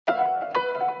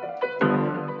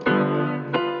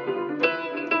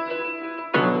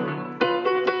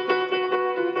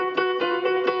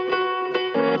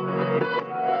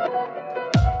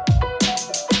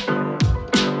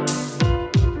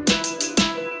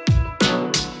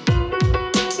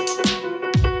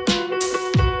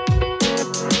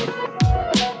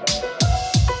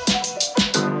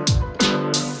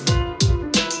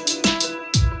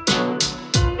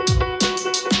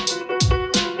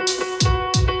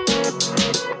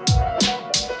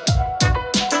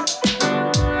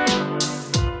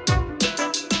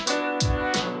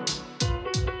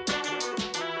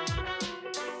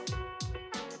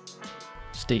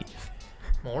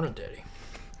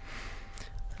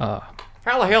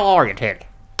How the hell are you, Ted?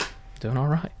 Doing all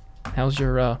right. How's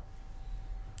your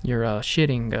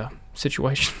shitting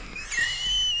situation?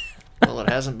 Well, it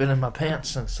hasn't been in my pants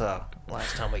since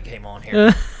last time we came on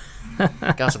here.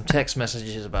 Got some text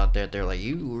messages about that. They're like,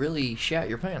 "You really shat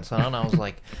your pants, huh?" And I was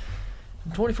like,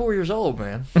 "I'm 24 years old,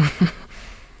 man."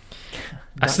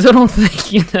 I still don't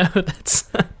think that's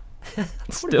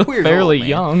still fairly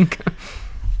young.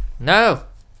 No,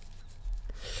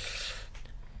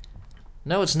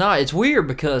 it's not. It's weird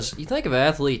because you think of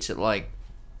athletes at let's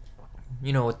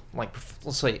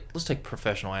take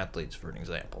professional athletes for an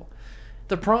example.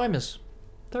 The prime is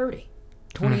 30,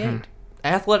 28. Mm-hmm.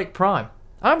 Athletic prime.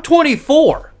 I'm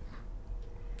 24,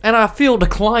 and I feel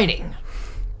declining.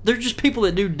 They're just people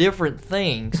that do different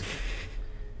things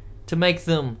to make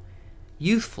them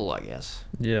youthful, I guess.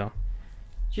 Yeah.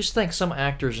 Just think some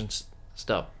actors and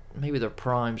stuff, maybe their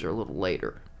primes are a little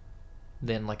later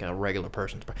than like a regular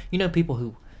person's prime. You know, people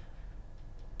who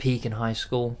peak in high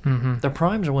school, their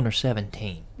primes are when they're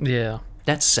 17. Yeah.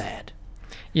 That's sad.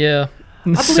 Yeah.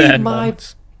 I believe my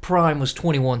prime was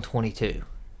 21, 22.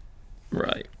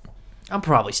 Right. I'm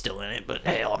probably still in it, but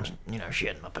hell, I'm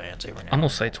shitting my pants every now. I'm gonna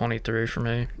say 23 for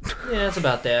me. Yeah, it's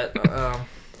about that.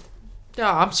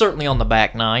 Yeah, I'm certainly on the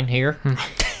back nine here.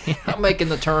 I'm making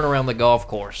the turn around the golf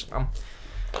course.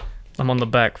 I'm on the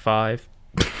back 5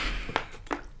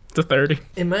 to 30.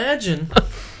 Imagine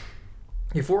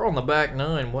if we're on the back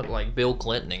nine, what like Bill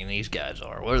Clinton and these guys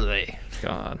are. What are they?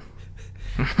 God.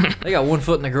 They got one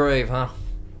foot in the grave, huh?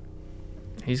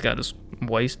 He's got his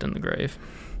waist in the grave.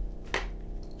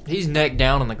 He's neck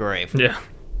down in the grave. Yeah.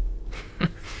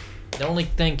 The only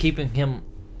thing keeping him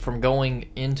from going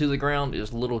into the ground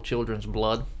is little children's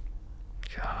blood.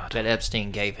 God. That Epstein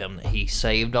gave him that he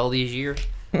saved all these years.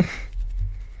 This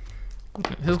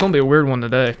is gonna be a weird one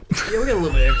today. Yeah, we got a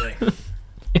little bit of everything.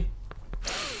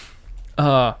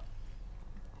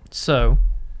 So.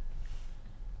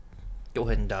 Go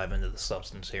ahead and dive into the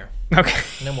substance here. Okay.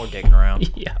 No more digging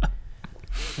around. Yeah.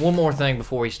 One more thing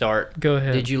before we start. Go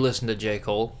ahead. Did you listen to J.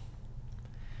 Cole?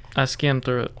 I skimmed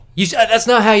through it. You said that's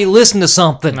not how you listen to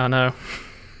something. I know.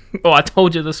 Oh, I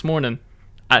told you this morning.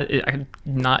 I'm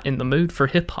not in the mood for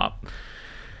hip hop.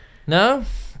 No?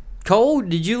 Cole,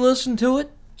 did you listen to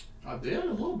it? I did, a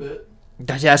little bit.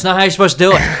 That's not how you're supposed to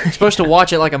do it. You're supposed to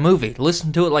watch it like a movie.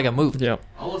 Listen to it like a movie. Yeah.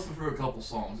 I'll listen through a couple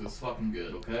songs. It's fucking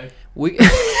good, okay?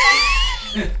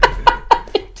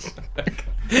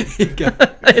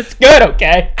 It's good,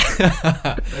 okay?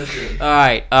 That's good. All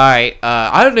right.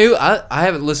 I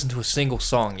haven't listened to a single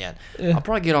song yet. Yeah. I'll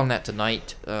probably get on that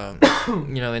tonight. In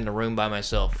the room by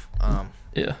myself.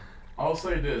 Yeah. I'll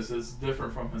say this: it's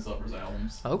different from his other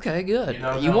albums. Okay, good. You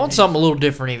know You how want he's- something a little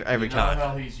different every You know time.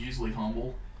 how he's usually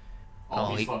humble?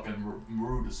 Oh, He's fucking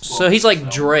rude as fuck. So he's like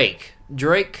himself.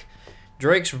 Drake.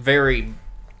 Drake's very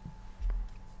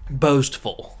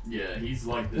boastful Yeah, he's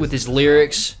like this with his in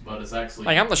lyrics. album, but it's actually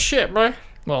Like, I'm the shit, bro.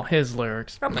 Well, his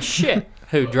lyrics. I'm the shit.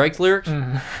 Who, Drake's lyrics?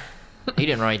 He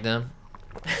didn't write them.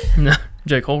 No,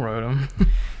 J. Cole wrote them.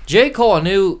 J. Cole, I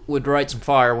knew, would write some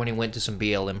fire when he went to some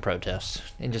BLM protests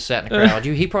and just sat in the crowd.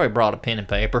 He probably brought a pen and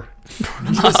paper.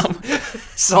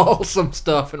 Just saw some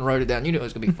stuff and wrote it down. You knew it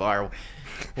was going to be fire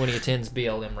when he attends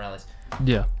BLM rallies.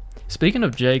 Yeah. Speaking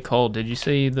of J. Cole, did you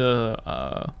see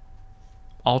the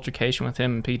altercation with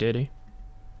him and P. Diddy?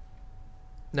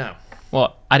 No.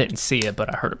 Well, I didn't see it,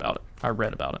 but I heard about it. I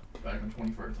read about it. back in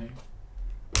 2013.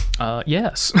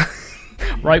 Yes.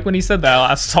 Right when he said that,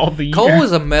 I saw the year. Cole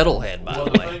is a metalhead, by Well,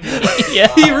 the the way. thing is,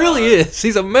 Yeah, He really is.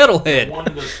 He's a metalhead. One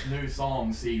of the new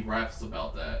songs, he raps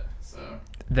about that. So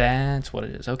That's what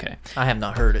it is. Okay. I have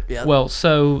not heard it yet. Well,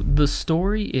 so the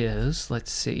story is,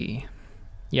 let's see.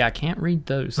 Yeah, I can't read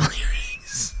those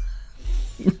lyrics.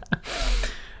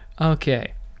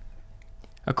 Okay.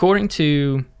 According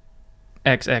to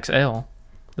XXL,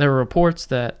 there were reports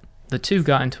that the two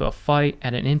got into a fight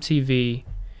at an MTV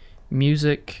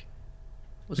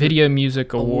Video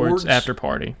Music Awards after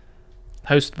party,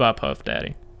 hosted by Puff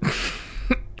Daddy.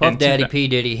 Puff Daddy, P.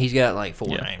 Diddy, he's got like 4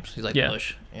 Yeah. names. He's like Yeah.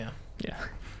 Bush. Yeah. Yeah.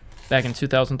 Back in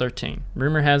 2013.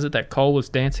 Rumor has it that Cole was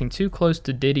dancing too close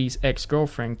to Diddy's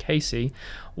ex-girlfriend, Casey,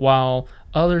 while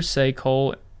others say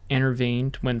Cole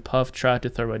intervened when Puff tried to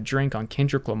throw a drink on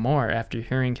Kendrick Lamar after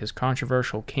hearing his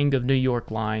controversial King of New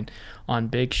York line on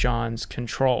Big Sean's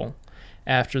Control.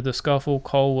 After the scuffle,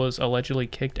 Cole was allegedly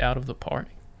kicked out of the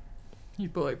party. He's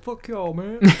like, fuck y'all,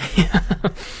 man.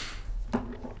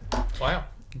 Wow.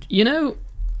 You know,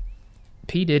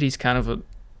 P. Diddy's kind of a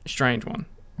strange one.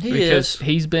 He because is.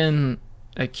 he's been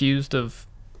accused of,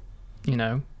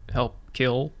 help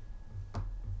kill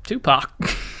Tupac.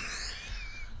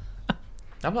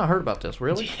 I've not heard about this,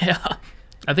 really. Yeah.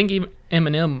 I think even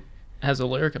Eminem has a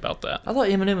lyric about that. I thought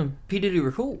Eminem and P Diddy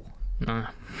were cool. Nah,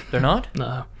 They're not.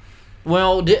 no.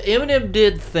 Well, Eminem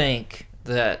did think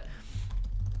that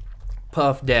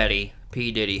Puff Daddy,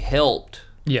 P Diddy, helped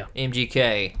Yeah.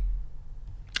 MGK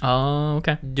Oh,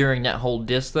 okay. during that whole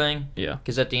diss thing. Yeah.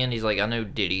 Because at the end, he's like, I know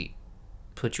Diddy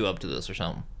put you up to this or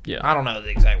something. Yeah. I don't know the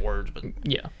exact words, but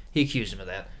Yeah. he accused him of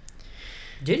that.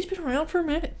 Diddy's been around for a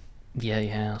minute. Yeah, he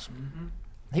has.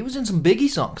 He was in some Biggie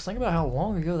songs. Think about how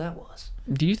long ago that was.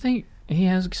 Do you think he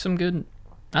has some good?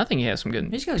 I think he has some good.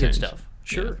 He's got tunes. good stuff.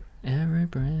 Sure. Yeah. Every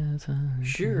breath.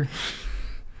 Sure.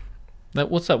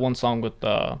 What's that one song with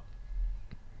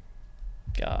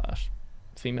gosh,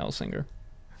 female singer?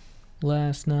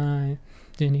 Last night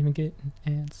didn't even get an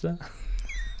answer.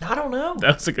 I don't know.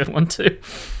 That was a good one too.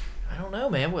 I don't know,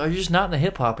 man. We're just not in the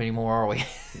hip hop anymore, are we?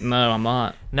 No, I'm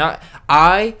not.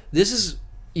 This is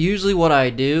usually what I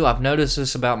do. I've noticed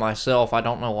this about myself. I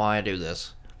don't know why I do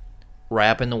this.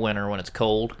 Rap in the winter when it's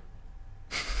cold,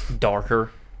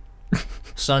 darker.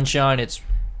 Sunshine, it's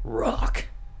rock.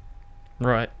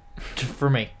 Right. For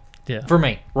me. Yeah. For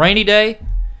me. Rainy day,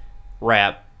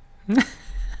 rap.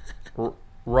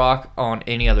 Rock on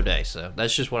any other day. So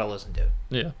that's just what I listen to.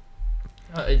 Yeah.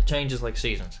 It changes like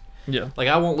seasons. Yeah. Like,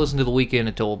 I won't listen to The Weeknd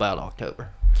until about October.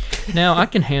 Now I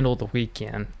can handle The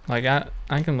Weeknd. Like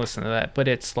I can listen to that, but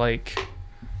it's like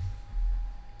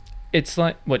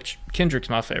which Kendrick's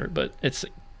my favorite, but it's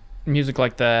music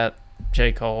like that,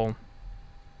 J. Cole,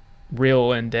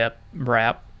 real in-depth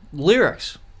rap.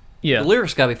 Lyrics. Yeah. The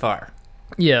lyrics gotta be fire.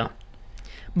 Yeah.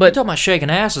 But But talking about shaking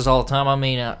asses all the time. I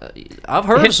mean, I've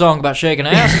heard a song about shaking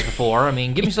asses before. I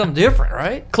mean, give me something different,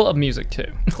 right? club music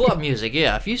too. Club music,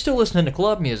 yeah. If you still listening to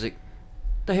club music,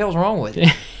 what the hell's wrong with you?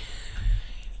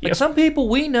 Like, Yep. some people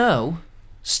we know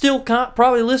still can't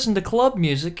probably listen to club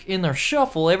music in their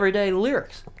shuffle everyday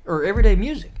lyrics or everyday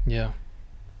music, Yeah.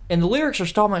 and the lyrics are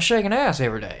talking about shaking ass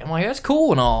every day. I'm like, that's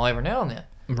cool and all, every now and then.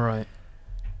 Right.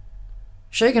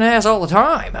 Shaking ass all the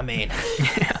time. I mean,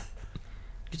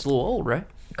 gets a little old, right?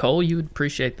 Cole, you would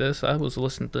appreciate this. I was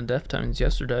listening to Deftones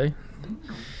yesterday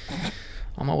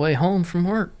on my way home from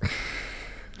work.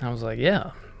 I was like,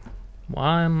 yeah,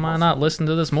 why am I not listening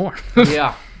to this more?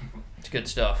 Yeah, it's good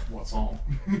stuff. What song?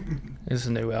 It's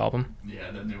a new album.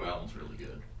 Yeah, that new album's really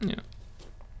good.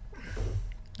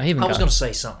 I was going to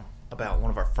say something about one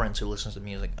of our friends who listens to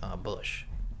music, Bush.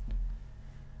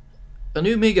 A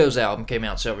new Migos album came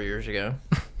out several years ago.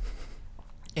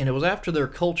 And it was after their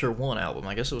Culture 1 album.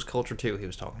 I guess it was Culture 2 he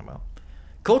was talking about.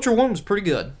 Culture 1 was pretty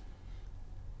good.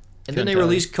 And then they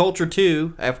released Culture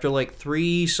 2 after like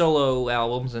 3 solo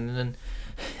albums and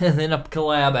then a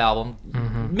collab album.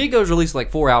 Migos released like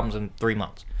 4 albums in 3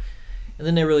 months. And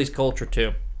then they released Culture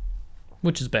 2.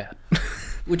 which is bad.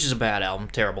 Which is a bad album.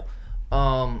 Terrible.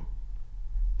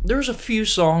 There's a few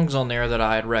songs on there that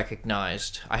I had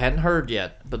recognized. I hadn't heard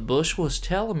yet, but Bush was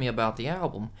telling me about the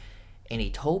album, and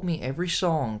he told me every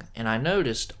song, and I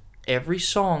noticed every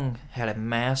song had a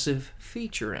massive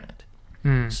feature in it.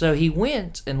 So he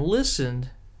went and listened,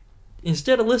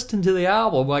 instead of listening to the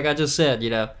album, like I just said,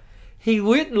 he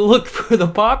went and looked for the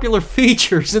popular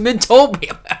features and then told me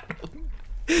about them,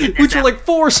 which were like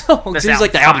 4 songs. He's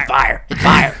like, the album's fire. It's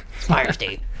fire. It's fire,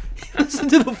 Steve. Listen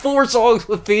to the 4 songs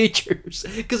with features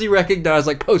because he recognized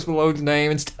like Post Malone's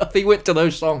name and stuff. He went to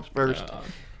those songs first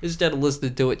instead of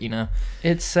listening to it,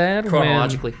 It's sad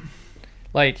chronologically. when,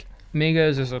 like,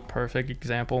 Migos is a perfect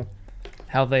example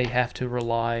how they have to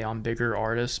rely on bigger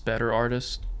artists, better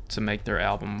artists to make their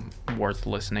album worth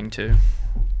listening to.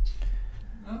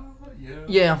 Yeah.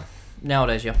 Yeah,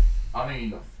 nowadays, yeah. I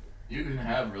mean, you can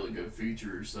have really good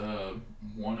features.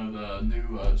 One of the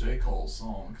new J. Cole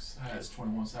songs has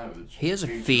 21 Savage. He has a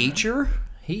in it. feature.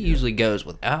 He usually goes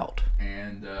without.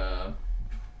 And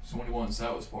 21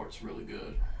 Savage part's really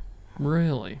good.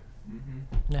 Really?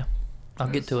 Yeah, I'll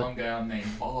get to Some it. guy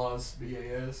named Boz,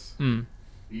 B-A-S. Mm.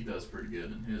 He does pretty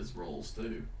good in his roles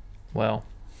too. Well,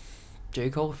 J.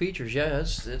 Cole features, yeah,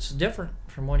 it's different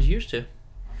from what he's used to.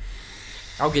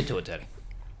 I'll get to it, Teddy.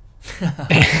 I'll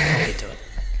get to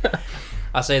it.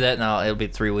 I say that now, it'll be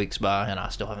 3 weeks by, and I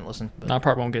still haven't listened. But I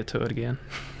probably won't get to it again.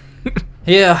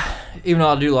 yeah, even though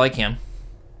I do like him,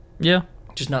 Yeah.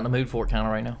 just not in the mood for it kind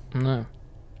of right now. No.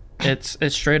 It's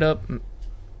straight up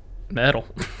metal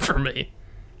for me.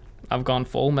 I've gone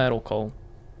full metal, Cole.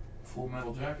 Full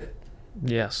Metal Jacket.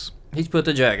 Yes. He's put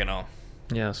the jacket on.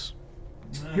 Yes.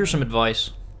 Here's some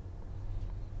advice.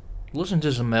 Listen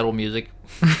to some metal music,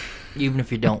 even if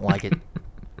you don't like it.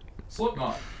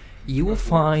 Slipknot. You will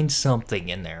find something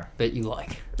in there that you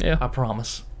like. Yeah. I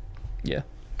promise. Yeah.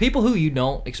 People who you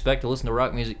don't expect to listen to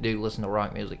rock music do listen to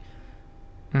rock music.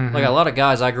 Mhm. Like a lot of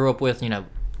guys I grew up with,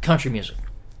 Country music.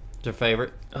 It's their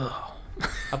favorite. Oh,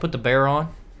 I put the Bear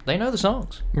on. They know the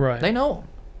songs. right. They know them.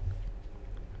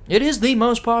 It is the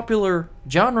most popular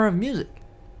genre of music.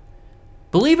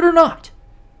 Believe it or not.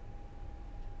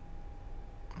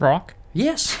 Rock?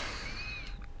 Yes.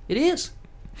 It is.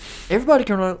 Everybody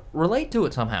can relate to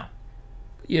it somehow.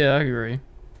 Yeah, I agree.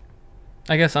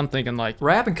 I guess I'm thinking like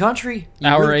Rap and country, you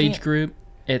our really age can't- group,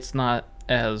 it's not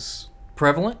as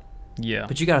prevalent, yeah.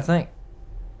 but you got to think.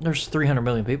 There's 300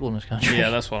 million people in this country. Yeah,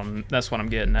 that's what I'm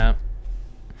getting at.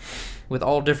 with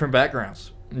all different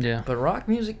backgrounds. Yeah. But rock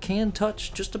music can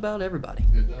touch just about everybody.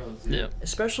 It does. Yeah.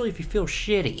 Especially if you feel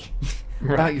shitty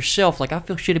Right. about yourself. Like, I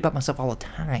feel shitty about myself all the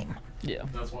time. Yeah.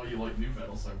 That's why you like new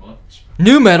metal so much.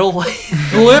 New metal,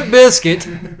 Limp Bizkit.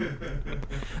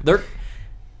 They're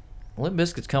Limp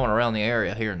Bizkit's coming around the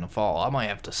area here in the fall. I might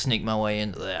have to sneak my way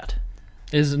into that.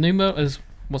 Is New Metal is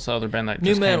what's the other band that New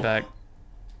just Metal. came back?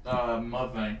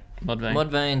 Mudvayne. Mudvayne.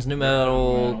 Mudvayne's new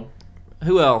metal.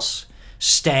 Who else?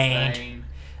 Stained. Bane.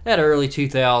 That early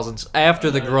 2000s, after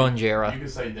the grunge You era. could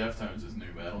say Deftones is new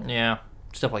metal. Yeah,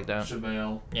 stuff like that.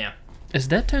 Chevelle. Yeah, Is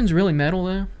Deftones really metal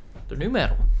though? they're new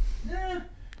metal. Yeah.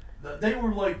 They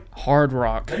were like Hard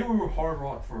rock. they were hard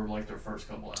rock for like their first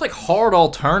couple. It's like hard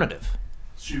alternative.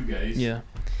 shoegaze. Yeah.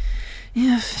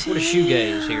 Yeah. What is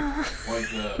shoegaze here? Like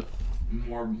the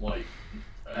more like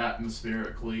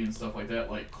atmospherically and stuff like that,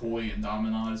 like Koi and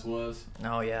Dominize was.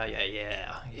 Oh yeah.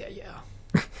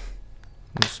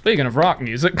 Speaking of rock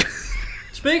music,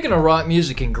 Speaking of rock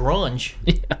music and grunge,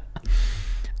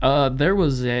 there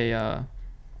was a.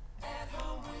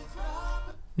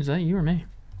 Is that you or me?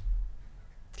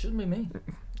 shouldn't be me.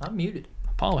 I'm muted.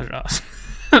 Apologize.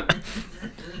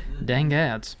 Dang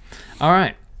ads. All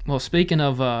right. Well, speaking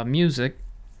of music,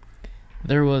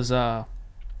 there was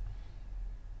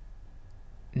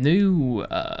new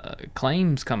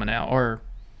claims coming out, or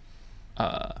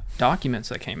documents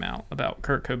that came out about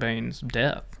Kurt Cobain's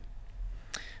death.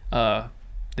 The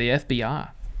FBI.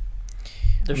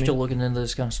 They're still looking into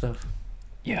this kind of stuff.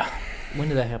 Yeah. When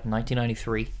did that happen?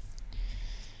 1993.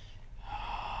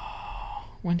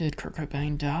 When did Kurt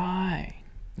Cobain die?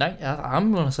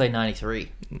 I'm gonna say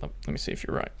 93. Let me see if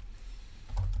you're right.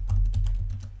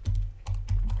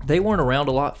 They weren't around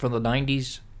a lot from the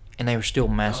 90s, and they were still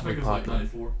I massively think it was like popular.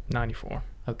 94. 94.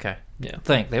 Okay. Yeah.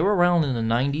 Think they were around in the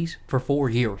 90s for 4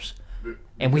 years,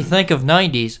 and we think of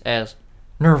 90s as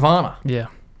Nirvana. Yeah.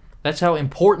 That's how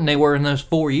important they were in those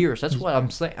 4 years. That's what I'm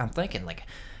thinking. Like,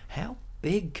 how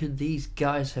big could these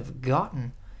guys have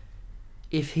gotten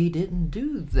if he didn't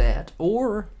do that,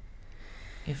 or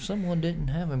if someone didn't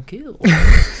have him killed?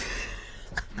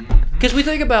 Because we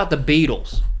think about the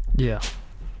Beatles. Yeah.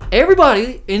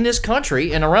 Everybody in this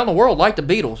country and around the world liked the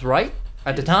Beatles, right?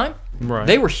 At the time, Right.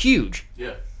 they were huge,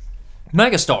 Yeah.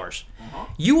 megastars. Uh-huh.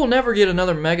 You will never get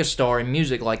another megastar in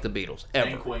music like the Beatles, ever.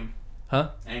 And Queen. Huh?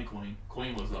 And Queen.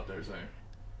 Queen was up there, so.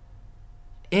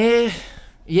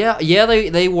 Yeah,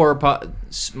 they were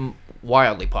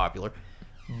wildly popular,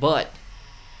 but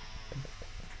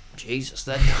Jesus,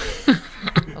 that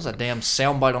was a damn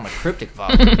soundbite on the cryptic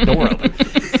vibe. Door open.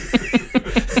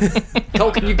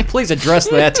 Cole, can you please address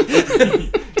that?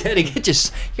 Teddy, you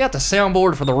got the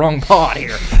soundboard for the wrong pod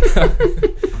here.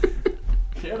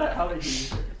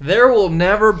 There will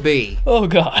never be Oh,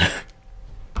 God.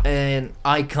 an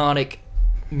iconic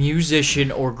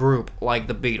musician or group like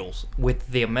the Beatles with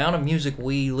the amount of music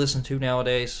we listen to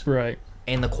nowadays Right.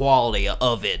 and the quality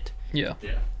of it. Yeah.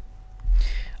 Yeah.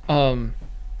 And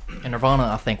Nirvana,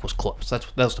 I think, was close.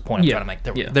 That's the point I'm Yeah. trying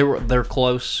to make. Yeah. They're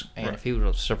close, and Right. if he would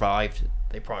have survived,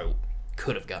 they probably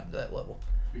could have gotten to that level.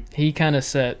 He kind of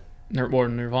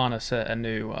Nirvana set a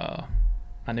new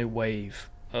wave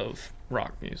of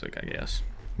rock music, I guess.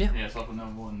 Yeah, something no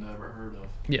one ever heard of.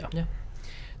 Yeah. Yeah.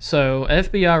 So,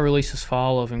 FBI releases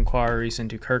file of inquiries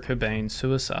into Kurt Cobain's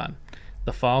suicide.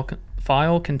 The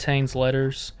file contains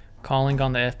letters calling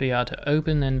on the FBI to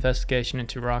open an investigation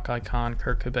into rock icon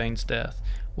Kurt Cobain's death,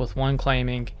 with one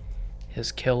claiming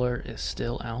his killer is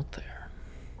still out there.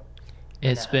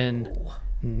 It's been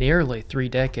nearly 3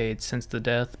 decades since the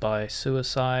death by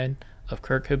suicide of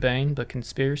Kurt Cobain, but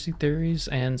conspiracy theories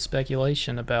and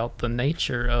speculation about the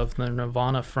nature of the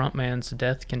Nirvana frontman's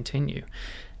death continue.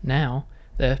 Now,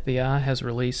 the FBI has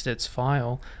released its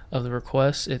file of the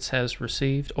requests it has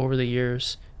received over the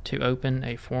years to open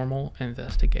a formal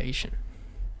investigation.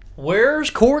 Where's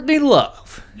Courtney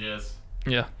Love? Yes.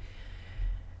 Yeah.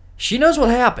 She knows what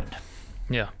happened.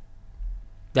 Yeah.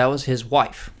 That was his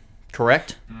wife,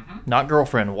 correct? Mm-hmm. Not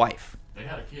girlfriend, wife. They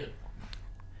had a kid.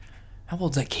 How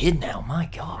old's that kid now? My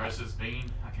God. Precious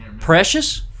Bean. I can't remember.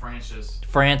 Precious? Francis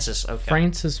Francis. Okay.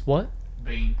 Francis what?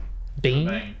 Bean. Bean?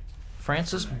 Cobain.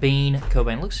 Frances Bean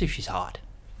Cobain. Let's see if she's hot.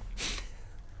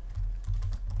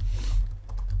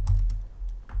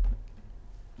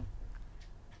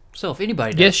 So if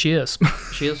anybody does, Yes, she is.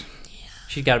 she is.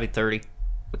 She's got to be 30.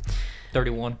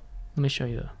 31. Let me show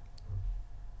you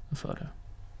the photo.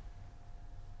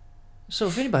 So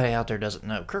if anybody out there doesn't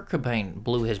know, Kurt Cobain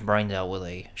blew his brains out with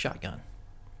a shotgun.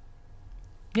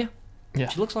 Yeah. Yeah.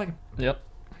 She looks like him. Yep.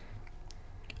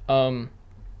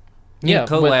 Yeah,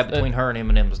 collab with, between her and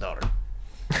Eminem's daughter.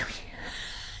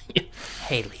 Yeah.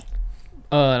 Haley.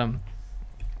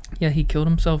 Yeah, he killed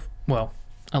himself. Well,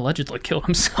 allegedly killed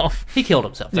himself. He killed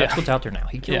himself. That's Yeah. what's out there now.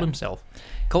 He killed Yeah. himself.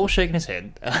 Cole's shaking his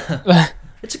head.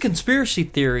 It's a conspiracy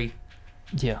theory.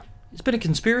 Yeah. It's been a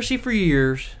conspiracy for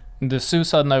years. The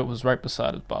suicide note was right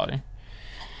beside his body.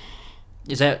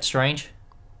 Is that strange?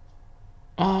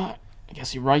 I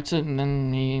guess he writes it and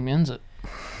then he ends it.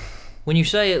 When you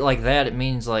say it like that, it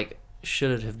means like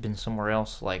should it have been somewhere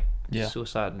else, like Yeah.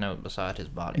 suicide note beside his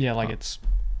body. Yeah, like it's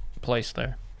placed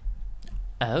there.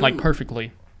 Oh. Like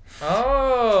perfectly.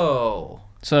 Oh.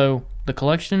 So, the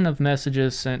collection of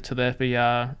messages sent to the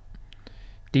FBI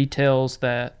details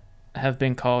that have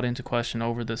been called into question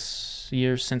over the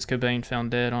years since Cobain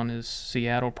found dead on his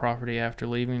Seattle property after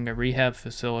leaving a rehab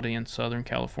facility in Southern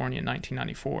California in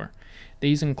 1994.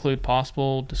 These include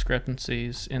possible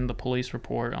discrepancies in the police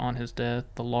report on his death,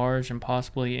 the large and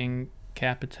possibly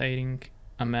incapacitating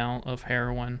amount of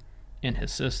heroin in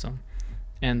his system,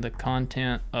 and the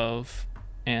content of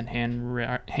and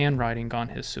handwriting on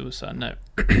his suicide note.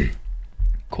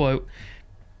 Quote,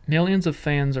 millions of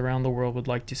fans around the world would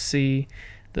like to see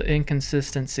the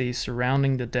inconsistencies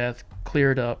surrounding the death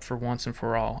cleared up for once and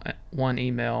for all. One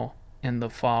email in the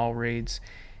file reads,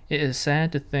 it is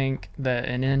sad to think that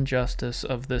an injustice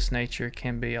of this nature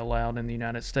can be allowed in the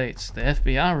United States. The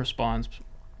FBI responds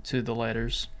to the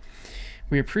letters,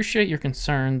 we appreciate your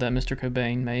concern that Mr.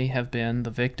 Cobain may have been the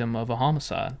victim of a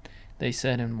homicide, they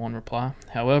said in one reply.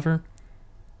 However,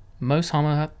 most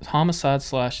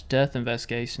homicide/death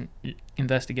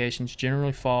investigations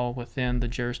generally fall within the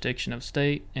jurisdiction of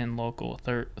state and local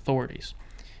authorities.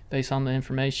 Based on the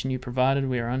information you provided,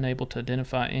 we are unable to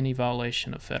identify any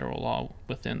violation of federal law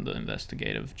within the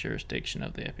investigative jurisdiction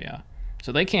of the FBI.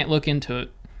 So they can't look into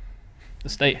it. The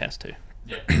state has to.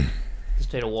 Yeah. The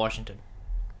state of Washington.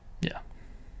 Yeah.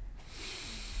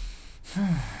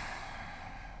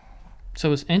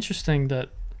 So it's interesting that,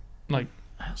 like,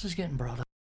 How's this getting brought up?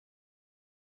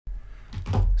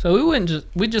 so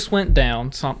we just went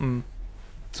down some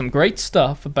great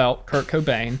stuff about Kurt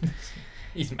Cobain,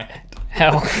 He's mad.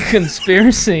 how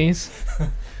conspiracies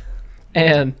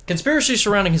and Conspiracy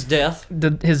surrounding his death.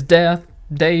 his death,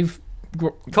 Dave.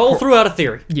 Cole threw out a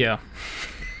theory. Yeah.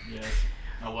 Yes.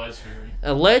 Alleged theory.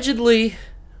 Allegedly,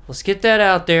 let's get that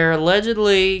out there.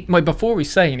 Allegedly, Wait, before we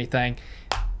say anything,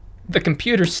 the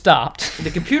computer stopped.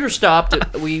 the computer stopped.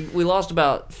 We lost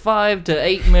about 5 to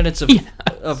 8 minutes of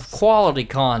of quality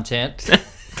content.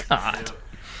 God.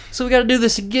 So we got to do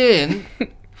this again.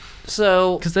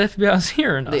 So Because the FBI's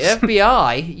hearing us. the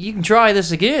FBI, you can try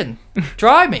this again.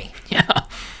 Try me. Yeah.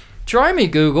 Try me,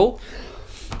 Google.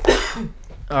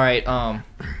 All right.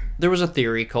 There was a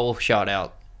theory Cole shot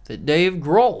out that Dave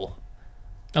Grohl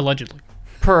Allegedly.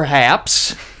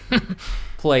 perhaps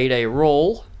played a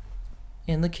role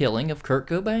in the killing of Kurt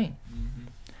Cobain.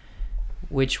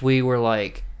 Which we were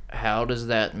like, how does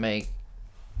that make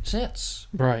sense?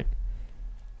 Right.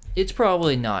 It's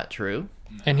probably not true.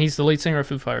 And he's the lead singer of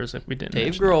Foo Fighters if we didn't Dave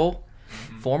mention Grohl,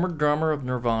 former drummer of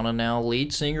Nirvana, now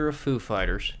lead singer of Foo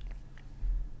Fighters,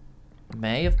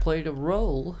 may have played a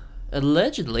role,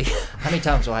 allegedly. How many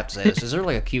times do I have to say this? Is there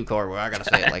like a cue card where I gotta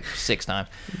say it like 6 times?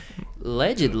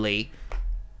 Allegedly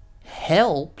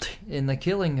helped in the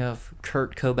killing of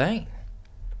Kurt Cobain.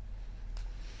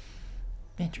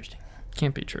 Interesting. it.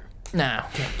 Can't be true. No,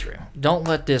 can't be true. Don't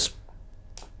let this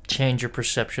change your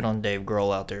perception on Dave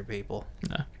Grohl out there, people.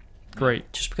 No.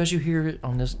 Great. Just because you hear it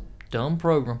on this dumb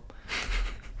program,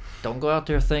 don't go out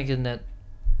there thinking that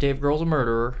Dave Grohl's a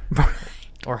murderer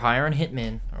or hiring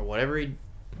hitmen or whatever he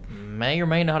may or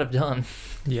may not have done.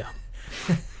 Yeah.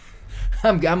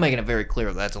 I'm making it very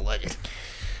clear that's alleged.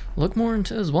 Look more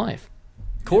into his wife.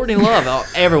 Courtney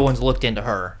Love, everyone's looked into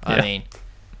her. I Yeah. mean,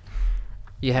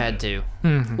 you had to.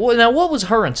 Mhm. Well, now, what was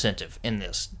her incentive in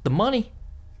this? The money?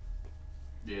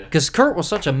 Yeah. Because Kurt was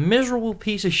such a miserable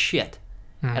piece of shit.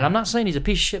 Mm-hmm. And I'm not saying he's a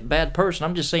piece of shit bad person.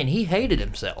 I'm just saying he hated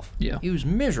himself. Yeah. He was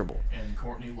miserable. And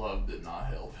Courtney Love did not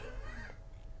help.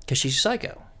 Because she's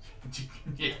psycho.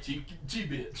 Yeah, G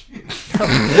bitch.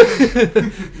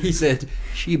 He said,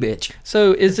 she bitch.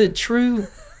 So is it true?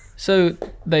 So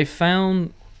they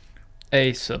found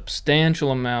a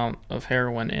substantial amount of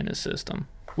heroin in his system.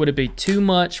 Would it be too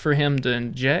much for him to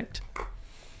inject?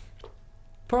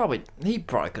 He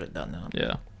probably could have done that.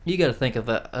 Yeah. You got to think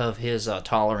of his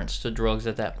tolerance to drugs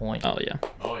at that point. Oh, yeah.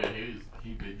 Oh yeah,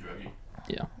 he big druggy.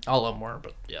 Yeah. All of them were,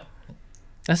 but yeah.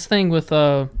 That's the thing with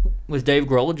Was Dave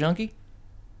Grohl a junkie?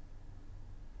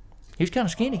 He was kind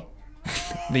of skinny.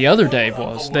 the other Dave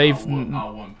was. Dave I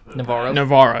wouldn't put it Navarro? past-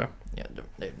 Navarro. Yeah,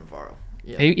 Dave Navarro.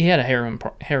 Yeah. He had a heroin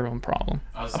problem.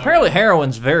 So Apparently,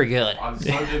 heroin's very good.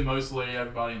 So did mostly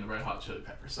everybody in the Red Hot Chili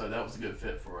Peppers, so that was a good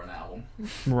fit for an album,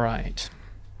 Right.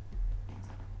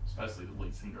 especially the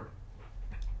lead singer.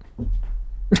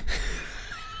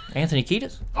 Anthony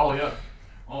Kiedis? Oh yeah.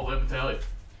 Oh, let me tell you.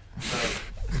 So,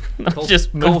 Cole,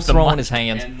 Just Cole move the throwing mic. his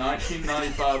hands. in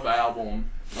 1995 album,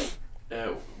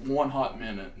 One Hot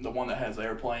Minute, the one that has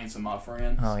Airplanes and My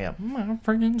Friends. Oh yeah, my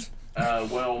friends.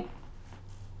 Well,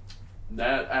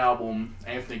 that album,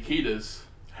 Anthony Kiedis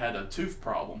had a tooth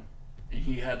problem, and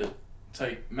he had to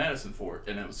take medicine for it,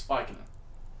 and it was Vicodin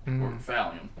or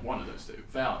Valium, one of those two,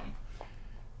 Valium.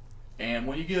 And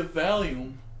when you give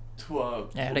Valium to a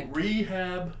Addict.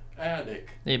 rehab addict,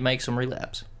 It makes them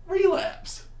relapse.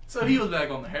 relapse. So he was back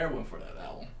on the heroin for that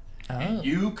album. Oh. And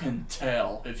you can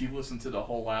tell if you listen to the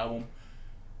whole album,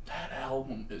 that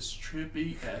album is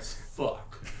trippy as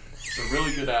fuck. It's a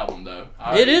really good album, though.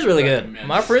 It is really good. recommend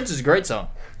My it. Friends is a great song.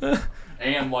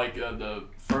 And like the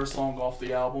first song off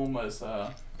the album is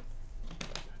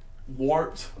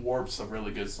Warped. Warped's a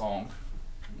really good song.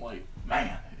 Like,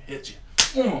 man, it hits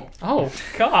you. Oh,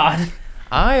 God.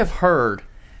 I have heard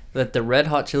that the Red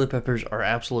Hot Chili Peppers are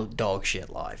absolute dog shit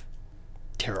live.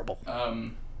 Terrible.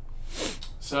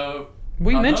 So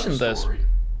We another mentioned this. story.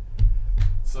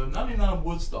 So 99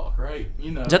 Woodstock, right?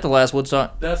 You know, Is that the last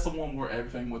Woodstock? that's the one where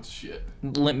everything went to shit.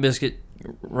 Limp Bizkit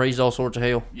raised all sorts of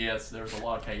hell. Yes, there was a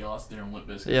lot of chaos during Limp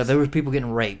Bizkit. Yeah, there was people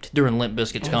getting raped during Limp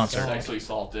Bizkit's concert. Sexually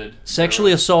assaulted.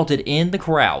 Sexually assaulted in the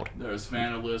crowd. There was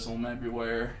vandalism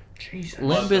everywhere. Jesus.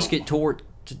 Limp Bizkit toured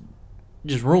to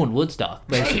just ruin Woodstock,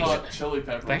 Red basically. Hot Chili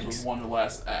Peppers Thanks. was one of the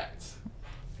last acts,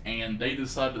 and they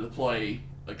decided to play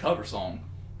a cover song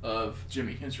of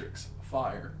Jimi Hendrix,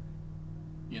 "Fire."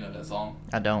 You know that song?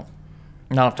 I don't.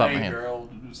 Not off the top of my Hey head. girl,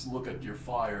 just look at your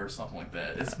fire or something like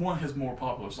that. It's one of his more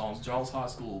popular songs. Giles High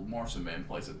School Marching Band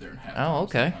plays it during halftime. Oh,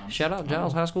 okay. sometimes. Shout out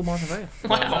Giles High School Marching Band.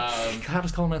 But, God, I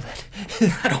was calling it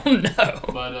that. I don't know.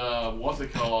 but what's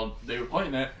it called? They were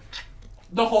playing that.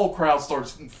 The whole crowd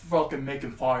starts fucking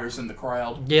making fires in the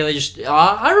crowd, Yeah, they just.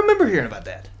 I remember hearing about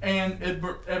that. and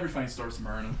everything starts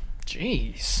burning.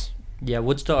 Jeez. Yeah,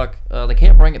 Woodstock. They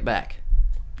can't bring it back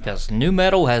because new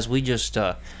metal has we just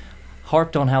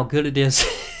harped on how good it is.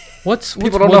 What's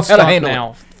People don't know how to Woodstock handle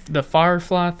now? The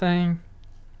Firefly thing?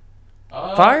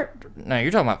 Fire? No,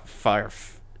 you're talking about fire.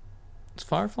 It's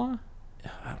Firefly?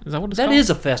 Is that what it's That called? is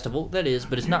a festival. That is,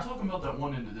 but it's You're not. talking about that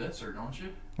one in the desert, aren't you?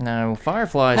 No,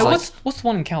 Firefly is Hey, like what's the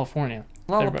one in California?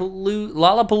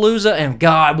 Lollapalooza and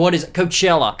God, what is it?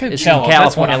 Coachella. It's in Coachella,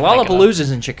 that's what California. I'm thinking of.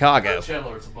 Lollapalooza's in Chicago.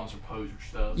 Coachella, it's a bunch of poser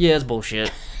stuff. Yeah, it's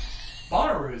bullshit.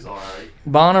 Bonnaroo's alright,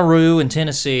 Bonnaroo in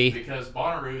Tennessee. because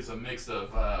Bonnaroo's a mix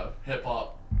of hip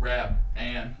hop, rap,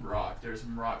 and rock. There's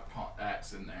some rock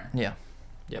acts in there. Yeah,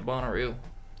 Bonnaroo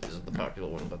isn't the popular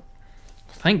one, but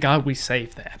Thank God we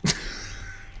saved that.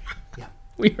 Yeah.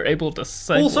 We were able to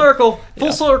save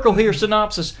full circle here.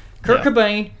 Synopsis: Kurt Yeah.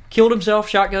 Cobain killed himself,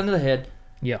 shotgun to the head.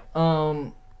 Yeah.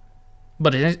 Um,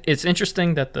 But it's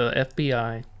interesting that the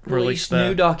FBI released released new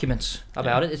that. documents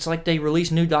about it. It's like they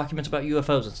released new documents about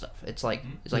UFOs and stuff. It's like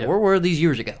Yeah. where were these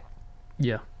years ago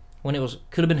Yeah. when it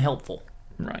could have been helpful.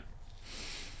 Right.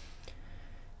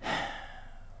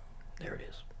 There it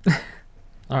is.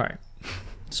 All right.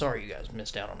 Sorry, you guys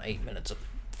missed out on 8 minutes of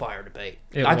fire debate.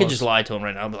 It I could was. just lie to him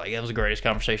right now. I'd be like, that was the greatest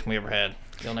conversation we ever had.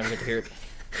 You'll never get to hear it.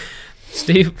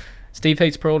 Steve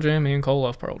hates Pearl Jam. Me and Cole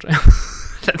love Pearl Jam.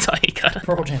 That's how he got it.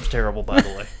 Pearl Jam's terrible, by the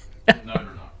way. No, they're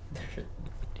not.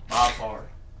 By far.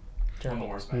 One of the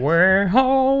worst bands. Where,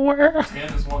 oh, where?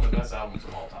 10 is one of the best albums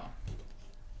of all time.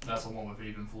 That's the one with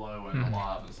Even Flow and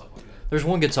Alive and stuff like that. There's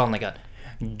one good song they got.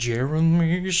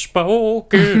 Jeremy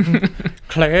Spoken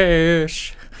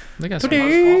Clash. They got The some.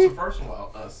 most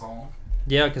controversial song.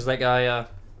 Yeah, because that guy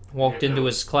walked Yeah, into no.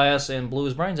 his class and blew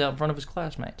his brains out in front of his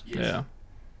classmates. Yes.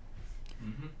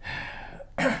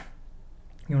 Yeah.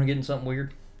 You want to get in something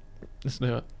weird? Let's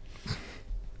do it.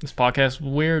 This podcast is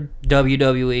weird.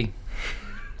 WWE.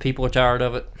 People are tired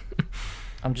of it.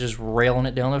 I'm just railing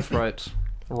it down their throats,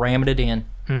 ramming it in.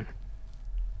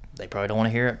 They probably don't want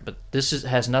to hear it, but this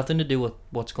has nothing to do with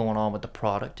what's going on with the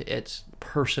product. It's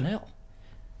personnel.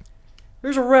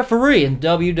 There's a referee in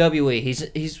WWE.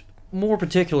 He's more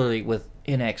particularly with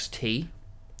NXT.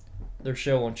 Their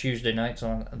show on Tuesday nights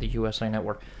on the USA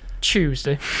Network.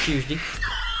 Tuesday.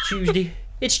 Tuesday.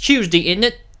 It's Tuesday, isn't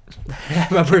it?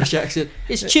 My British accent.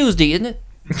 It's Tuesday, isn't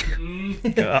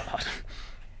it? God.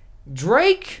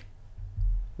 Drake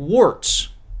Wirtz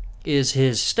is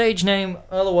his stage name,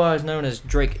 otherwise known as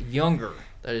Drake Younger.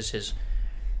 That is his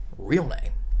real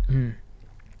name. Mm.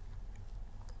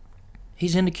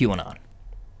 He's into QAnon.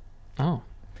 Oh.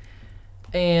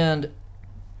 And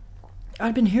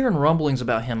I've been hearing rumblings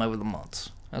about him over the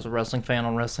months as a wrestling fan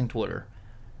on wrestling Twitter.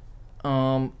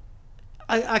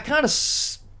 I kind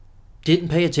of didn't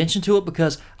pay attention to it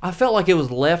because I felt like it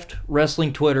was left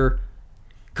wrestling Twitter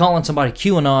calling somebody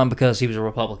QAnon because he was a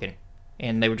Republican.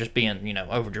 And they were just being,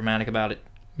 over dramatic about it.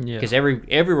 Yeah. Because every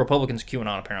Republican's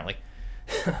QAnon, apparently.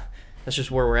 That's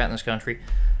just where we're at in this country.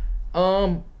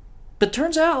 But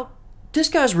turns out, this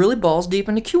guy's really balls deep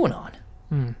into QAnon.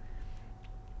 Hmm.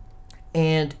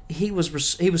 And he was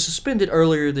suspended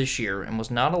earlier this year and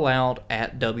was not allowed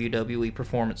at WWE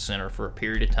Performance Center for a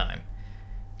period of time.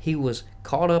 He was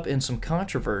caught up in some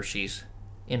controversies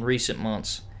in recent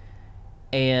months,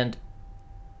 and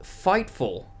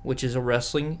Fightful, which is a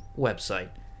wrestling website,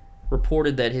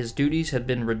 reported that his duties had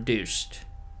been reduced.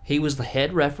 He was the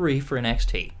head referee for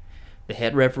NXT. The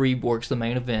head referee works the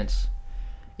main events,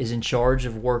 is in charge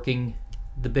of working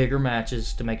the bigger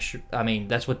matches to make sure. I mean,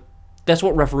 that's what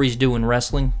referees do in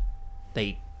wrestling.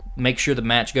 They make sure the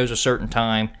match goes a certain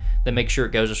time. They make sure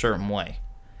it goes a certain way.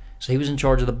 So he was in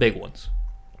charge of the big ones.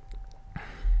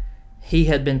 He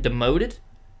had been demoted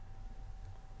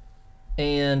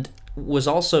and was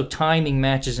also timing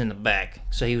matches in the back.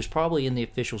 So he was probably in the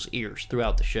officials' ears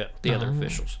throughout the show, the other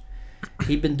officials.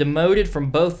 He'd been demoted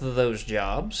from both of those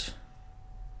jobs.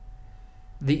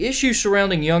 The issue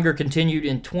surrounding Younger continued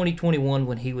in 2021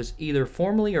 when he was either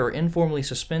formally or informally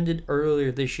suspended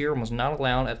earlier this year and was not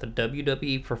allowed at the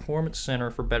WWE Performance Center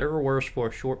for better or worse for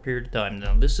a short period of time.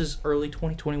 Now, this is early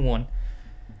 2021.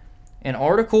 An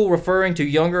article referring to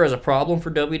Younger as a problem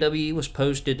for WWE was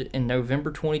posted in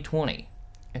November 2020,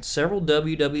 and several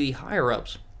WWE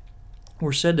higher-ups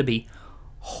were said to be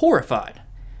horrified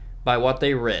by what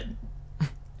they read.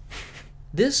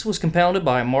 This was compounded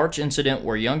by a March incident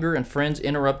where Younger and friends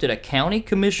interrupted a county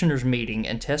commissioners meeting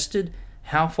and tested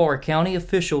how far county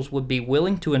officials would be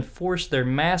willing to enforce their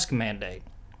mask mandate,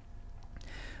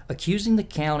 accusing the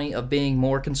county of being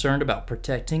more concerned about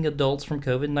protecting adults from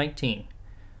COVID-19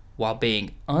 while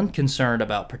being unconcerned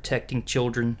about protecting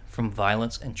children from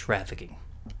violence and trafficking.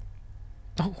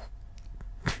 Oh.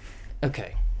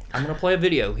 Okay, I'm going to play a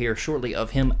video here shortly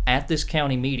of him at this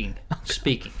county meeting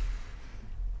speaking.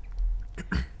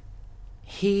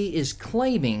 He is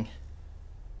claiming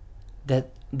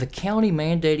that the county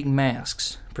mandating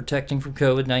masks protecting from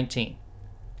COVID-19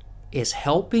 is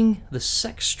helping the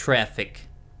sex traffic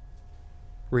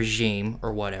regime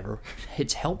or whatever.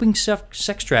 It's helping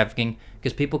sex trafficking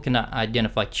because people cannot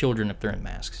identify children if they're in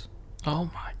masks.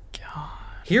 Oh my God.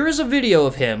 Here is a video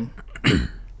of him.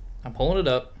 I'm pulling it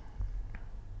up.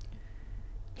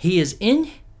 He is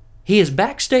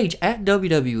backstage at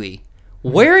WWE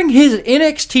wearing his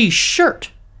NXT shirt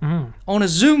on a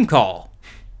Zoom call.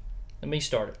 Let me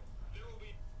start it. There will be,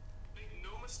 make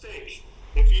no mistake,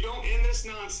 if you don't end this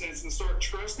nonsense and start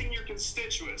trusting your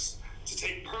constituents to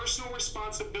take personal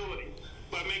responsibility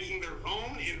by making their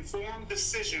own informed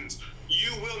decisions,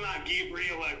 you will not get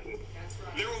reelected.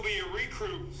 There will be a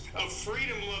recruit of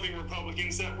freedom-loving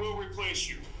Republicans that will replace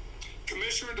you.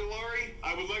 Commissioner DeLaury,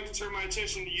 I would like to turn my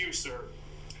attention to you, sir.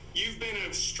 You've been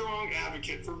a strong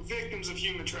advocate for victims of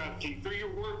human trafficking through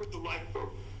your work with the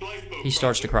Lifeboat He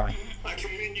starts to cry. I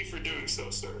commend you for doing so,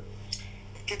 sir.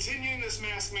 Continuing this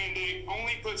mask mandate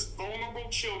only puts vulnerable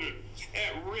children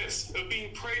at risk of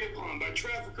being preyed upon by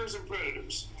traffickers and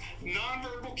predators.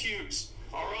 Nonverbal cues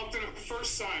are often a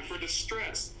first sign for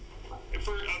distress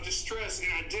in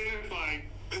identifying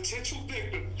potential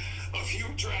victims of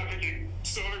human trafficking.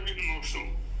 Sorry, I'm getting emotional.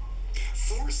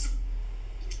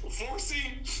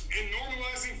 Forcing and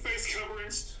normalizing face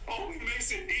coverings only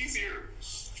makes it easier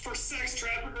for sex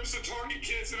traffickers to target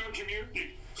kids in our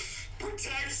community.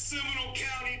 Protect Seminole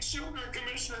County Children,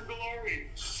 Commissioner DeLaury.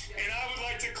 And I would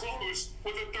like to close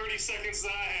with the 30 seconds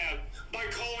that I have by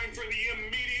calling for the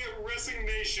immediate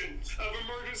resignation of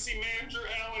Emergency Manager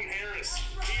Alan Harris.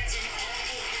 He is an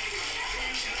awful leader.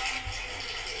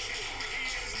 He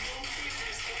is no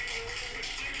business being a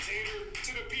dictator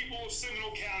to the people of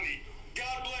Seminole County.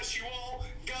 God bless you all.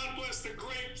 God bless the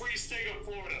great free state of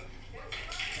Florida.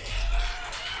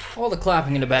 All the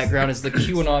clapping in the background is the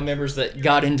QAnon members that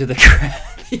got into the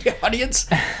audience.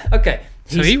 Okay.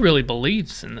 So he really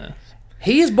believes in this.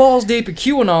 He is balls deep in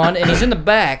QAnon, and he's in the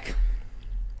back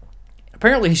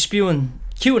apparently he's spewing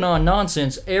QAnon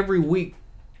nonsense every week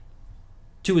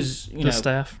to his,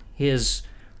 staff. his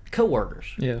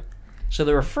coworkers. Yeah. So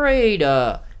they're afraid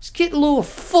it's getting a little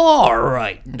far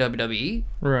right in WWE.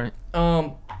 Right.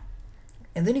 And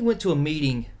then he went to a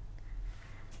meeting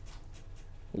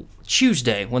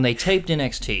Tuesday when they taped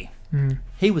NXT.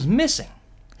 He was missing.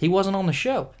 He wasn't on the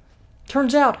show.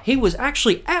 Turns out he was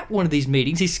actually at one of these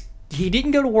meetings. He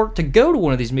didn't go to work to go to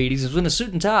one of these meetings. He was in a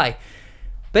suit and tie,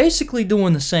 basically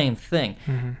doing the same thing.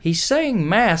 He's saying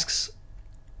masks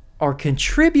are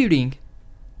contributing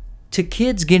to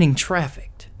kids getting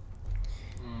trafficked.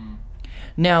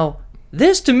 Now,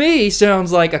 this to me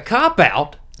sounds like a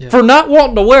cop-out for not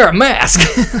wanting to wear a mask.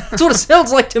 That's what it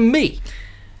sounds like to me.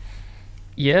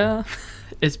 Yeah.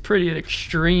 It's pretty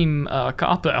extreme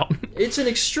cop-out. It's an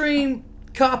extreme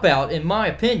cop-out, in my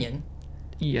opinion.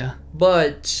 Yeah.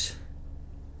 But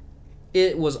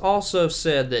it was also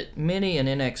said that many in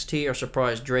NXT are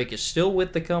surprised Drake is still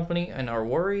with the company and are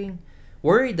worried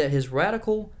that his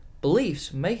radical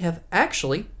beliefs may have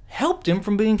actually helped him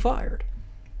from being fired.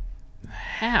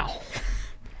 How?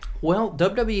 Well,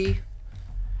 WWE,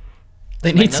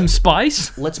 They need some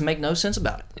spice? let's make no sense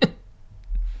about it.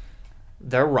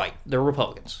 They're right. They're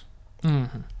Republicans.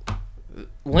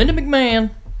 Linda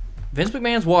McMahon, Vince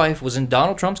McMahon's wife, was in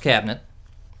Donald Trump's cabinet.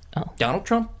 Oh. Donald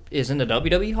Trump is in the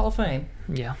WWE Hall of Fame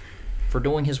Yeah. for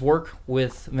doing his work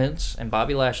with Vince and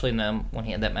Bobby Lashley and them when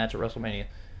he had that match at WrestleMania.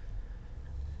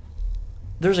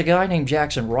 There's a guy named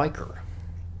Jackson Riker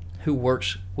who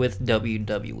works with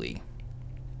WWE.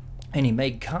 And he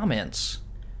made comments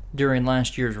during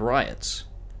last year's riots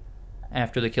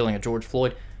after the killing of George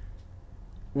Floyd.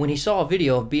 When he saw a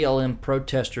video of BLM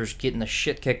protesters getting the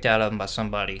shit kicked out of them by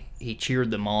somebody, he cheered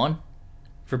them on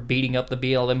for beating up the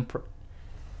BLM.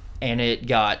 And it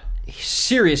got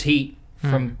serious heat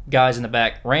from guys in the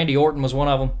back. Randy Orton was one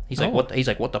of them. He's like,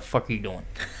 what the fuck are you doing?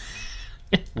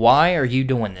 Why are you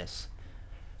doing this?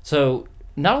 So,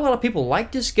 not a lot of people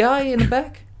like this guy in the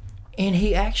back. And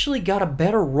he actually got a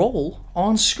better role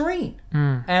on screen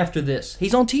after this.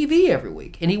 He's on TV every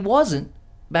week. And he wasn't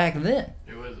back then.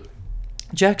 Who is it?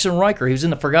 Jackson Riker. He was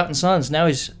in the Forgotten Sons. Now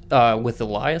he's with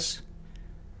Elias,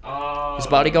 his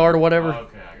bodyguard or whatever.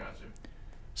 Okay, I got you.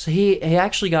 So he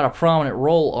actually got a prominent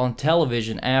role on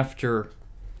television after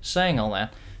saying all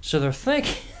that. So they're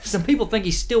thinking, some people think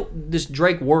he's still, this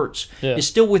Drake Wirtz is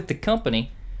still with the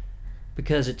company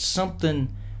because it's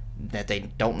something that they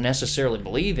don't necessarily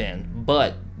believe in,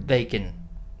 but they can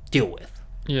deal with.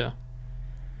 Yeah.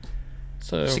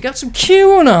 So you got some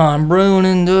QAnon brewing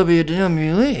in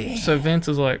WWE. So Vince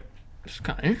is like, it's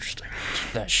kind of interesting.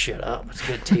 Keep that shit up. It's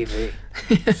good TV.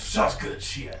 Such good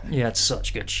shit. Yeah, it's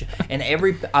such good shit. And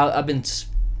I've been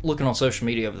looking on social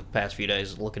media over the past few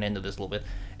days, looking into this a little bit.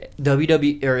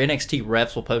 WWE or NXT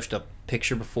refs will post a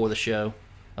picture before the show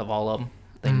of all of them.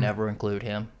 They never include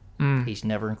him. He's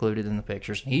never included in the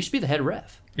pictures. He used to be the head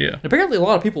ref. Yeah. And apparently a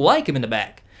lot of people like him in the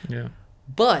back. Yeah.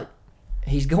 But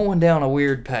he's going down a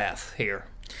weird path here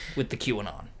with the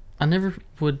QAnon. I never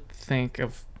would think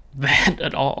of that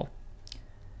at all.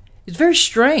 It's very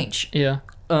strange. Yeah.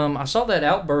 I saw that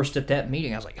outburst at that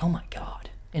meeting. I was like, oh my God.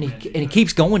 And he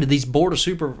keeps going to these Board of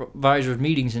Supervisors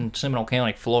meetings in Seminole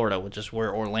County, Florida, which is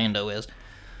where Orlando is.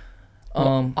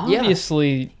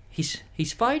 Obviously. Yeah,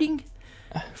 he's fighting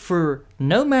for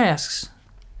no masks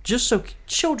just so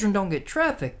children don't get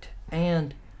trafficked.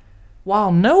 And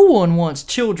while no one wants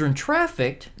children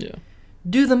trafficked,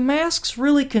 do the masks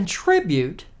really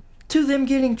contribute to them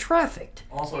getting trafficked?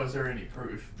 Also, is there any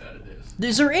proof that it is?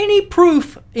 Is there any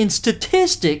proof in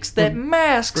statistics that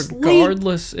masks lead?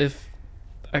 Regardless if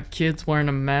a kid's wearing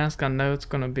a mask, I know it's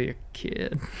going to be a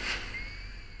kid.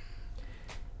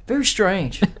 Very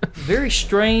strange. Very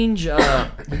strange.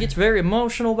 He gets very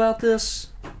emotional about this.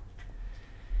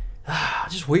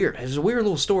 Just weird. It was a weird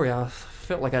little story I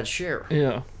felt like I'd share.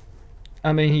 Yeah.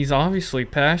 I mean, he's obviously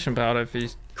passionate about it if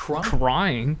he's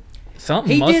crying.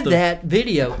 Something He must did have... that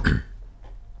video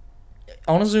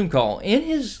on a Zoom call in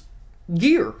his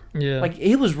gear. Yeah. Like,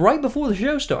 it was right before the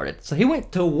show started. So he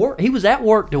went to work. He was at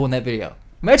work doing that video.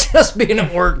 Imagine us being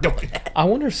at work doing that. I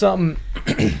wonder if something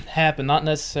happened, not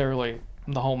necessarily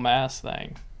the whole mask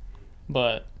thing,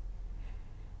 but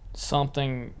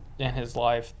something in his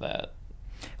life that...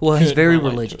 Well, he's could very relate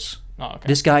to religious. Oh, okay.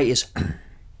 This guy is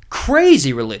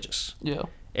crazy religious. Yeah.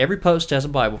 Every post has a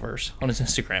Bible verse on his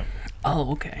Instagram.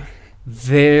 Oh, okay.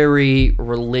 Very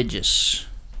religious.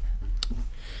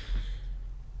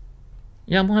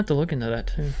 Yeah, I'm going to have to look into that,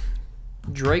 too.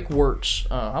 Drake Wirtz.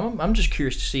 I'm just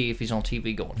curious to see if he's on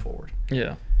TV going forward.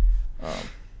 Yeah.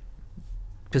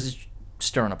 Because it's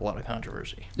stirring up a lot of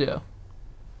controversy. Yeah.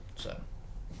 So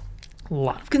A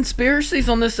lot of conspiracies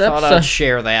on this Thought episode. I'd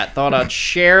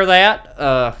share that.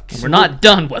 We're not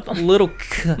done with them. little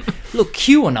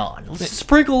QAnon. Let's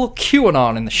sprinkle a little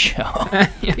QAnon in the show.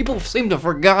 Yeah. People seem to have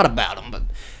forgot about them, but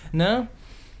no,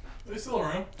 They still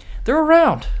around. they're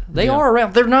around. They Yeah. are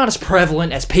around. They're not as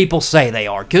prevalent as people say they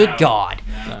are. Good No. God.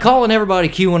 No. Calling everybody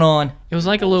QAnon. It was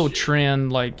like a little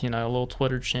trend, like, a little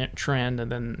Twitter trend, and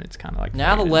then it's kind of like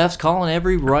Now the faded. left's calling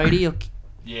every righty a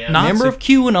Yeah. Not- member Nazi. of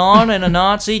QAnon and a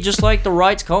Nazi, just like the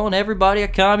right's calling everybody a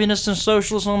communist and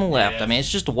socialist on the left. Yeah. I mean,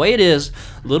 it's just the way it is.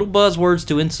 Little buzzwords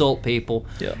to insult people.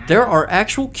 Yeah. There are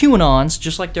actual QAnons,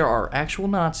 just like there are actual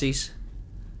Nazis.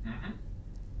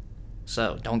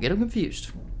 So don't get them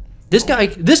confused. This guy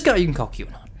you can call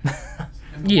QAnon.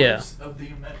 In the Yeah. words of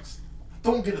DMX,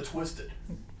 don't get it twisted.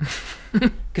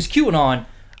 Because QAnon,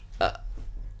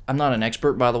 I'm not an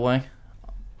expert, by the way,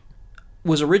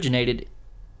 was originated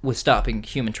with stopping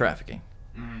human trafficking.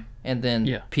 And then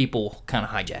Yeah. people kind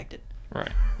of hijacked it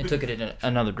Right. and took it in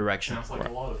another direction. Sounds like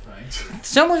a lot of things.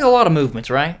 Sound like a lot of movements,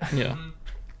 right? Yeah.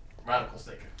 Radicals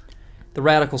take it. The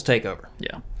radicals take over.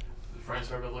 Yeah. The French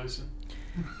Revolution.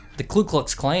 The Ku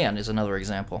Klux Klan is another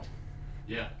example.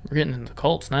 Yeah. We're getting into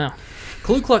cults now.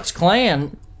 Ku Klux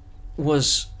Klan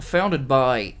was founded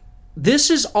by. This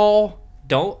is all.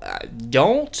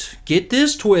 Don't get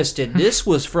this twisted. This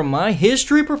was from my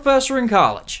history professor in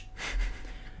college.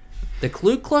 The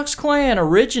Ku Klux Klan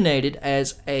originated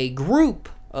as a group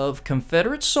of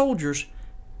Confederate soldiers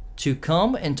to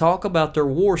come and talk about their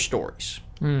war stories.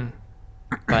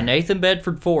 By Nathan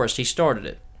Bedford Forrest, he started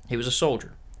it. He was a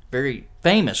soldier, very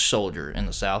famous soldier in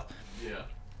the South. Yeah.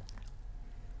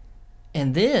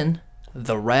 And then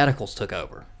the radicals took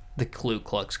over the Ku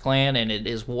Klux Klan, and it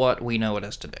is what we know it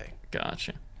as today.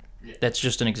 Gotcha. That's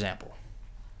just an example.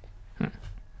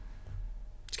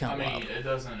 It's I kind of mean, wild. it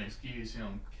doesn't excuse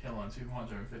killing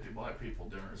 250 black people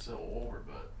during the Civil War,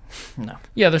 but No.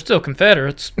 Yeah, they're still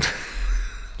Confederates.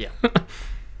 Yeah.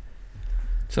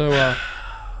 So,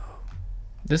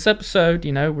 this episode,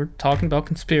 we're talking about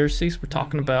conspiracies. We're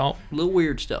talking about, A little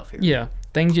weird stuff here. yeah,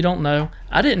 things you don't know.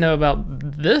 I didn't know about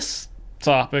this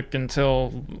topic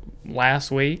until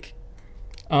last week.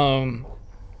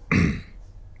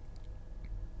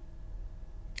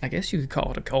 I guess you could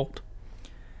call it a cult.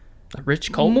 A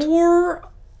rich cult. More.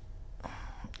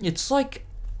 It's like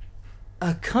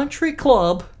a country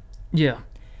club Yeah.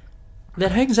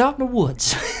 that hangs out in the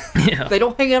woods. Yeah. They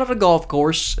don't hang out at a golf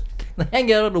course. They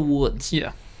hang out in the woods.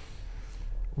 Yeah.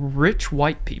 Rich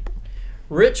white people.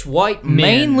 Rich, white,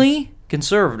 Men. mainly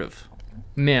conservative.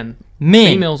 Men.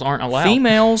 Men. Females aren't allowed.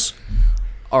 Females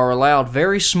are allowed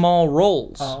very small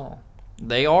roles. Oh.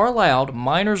 They are allowed.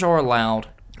 Minors are allowed.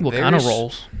 What very kind of s-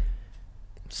 roles?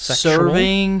 Sexual?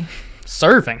 Serving.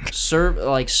 Serving.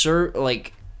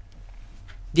 Like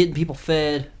getting people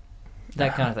fed,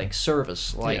 that kind of thing.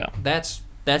 Service, like Yeah.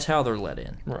 that's how they're let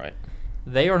in. Right.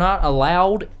 They are not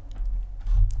allowed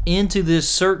into this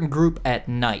certain group at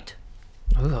night.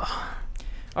 Ugh.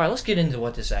 All right, let's get into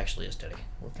what this actually is today.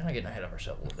 We're kind of getting ahead of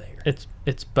ourselves a little bit here.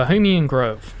 It's Bohemian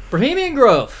Grove. Bohemian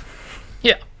Grove.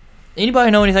 Yeah.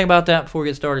 Anybody know anything about that before we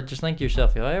get started? Just think to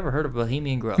yourself, have I ever heard of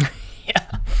Bohemian Grove?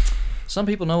 Yeah. Some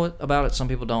people know about it, some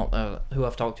people don't, who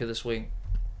I've talked to this week.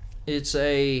 It's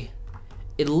a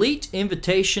elite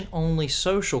invitation-only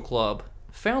social club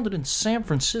founded in San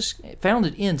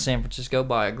Francisco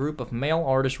by a group of male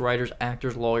artists, writers,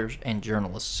 actors, lawyers, and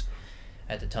journalists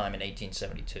at the time in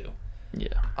 1872. Yeah.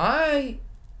 I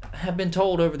have been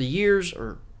told over the years,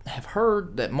 or have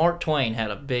heard, that Mark Twain had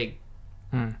a big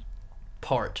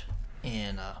part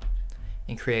in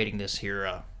creating this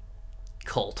here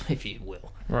cult, if you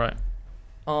will. Right.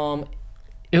 Um,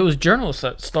 It was journalists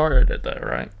that started it, though,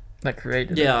 right? That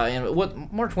created it. yeah, and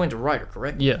what Mark Twain's a writer,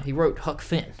 correct? Yeah. He wrote Huck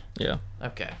Finn. Yeah.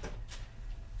 Okay.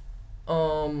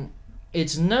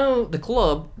 The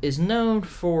club is known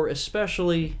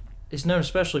especially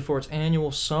for its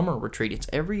annual summer retreat. It's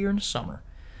every year in the summer,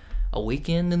 a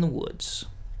weekend in the woods.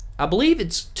 I believe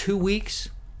it's 2 weeks,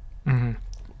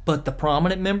 but the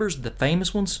prominent members, the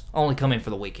famous ones, only come in for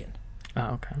the weekend.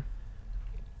 Oh, okay.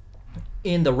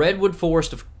 In the Redwood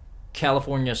Forest of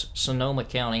California's Sonoma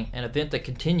County, an event that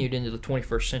continued into the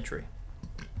 21st century.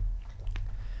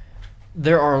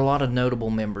 There are a lot of notable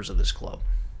members of this club.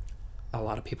 A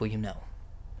lot of people you know.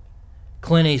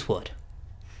 Clint Eastwood.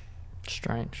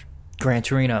 Strange. Gran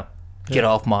Torino. Get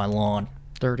off my lawn.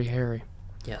 Dirty Harry.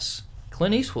 Yes.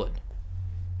 Clint Eastwood.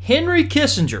 Henry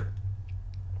Kissinger.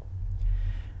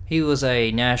 He was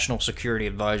a national security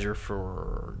advisor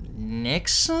for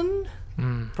Nixon,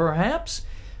 perhaps.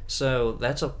 So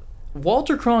that's a...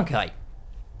 Walter Cronkite.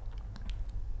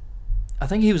 I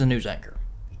think he was a news anchor.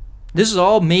 This is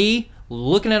all me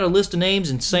looking at a list of names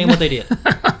and saying what they did.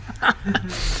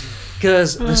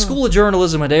 Because the School of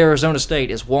Journalism at Arizona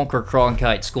State is Walker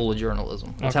Cronkite School of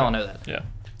Journalism. That's how I know that. Yeah.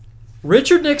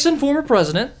 Richard Nixon, former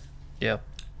president. Yeah.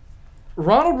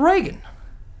 Ronald Reagan,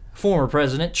 former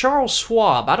president. Charles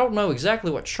Schwab. I don't know exactly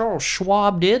what Charles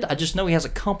Schwab did. I just know he has a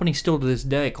company still to this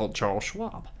day called Charles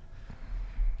Schwab.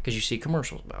 Because you see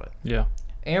commercials about it. Yeah.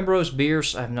 Ambrose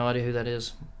Bierce. I have no idea who that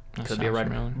is. That Could be a sounds writer.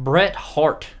 familiar. Bret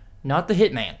Hart. Not the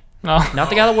hitman. Oh. Not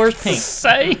the guy that wears pink.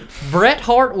 Say. Bret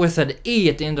Hart with an E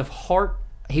at the end of Hart.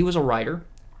 He was a writer.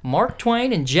 Mark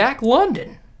Twain and Jack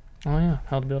London. Oh, yeah.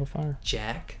 How to Build a Fire.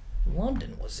 Jack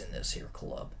London was in this here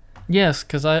club. Yes,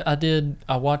 because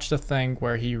I watched a thing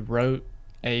where he wrote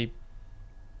a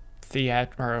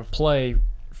play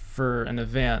for an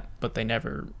event, but they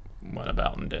never went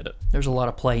about and did it. There's a lot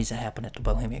of plays that happen at the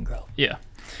Bohemian Grove. Yeah.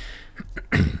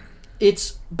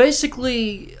 It's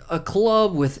basically a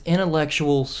club with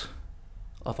intellectuals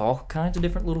of all kinds of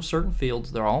different little certain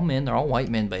fields. They're all men. They're all white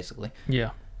men, basically.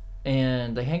 Yeah.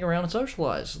 And they hang around and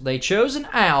socialize. They chose an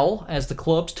owl as the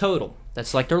club's totem.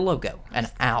 That's like their logo, an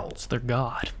owl. It's their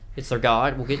god. It's their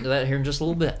god. We'll get into that here in just a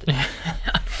little bit.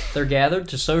 They're gathered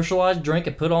to socialize, drink,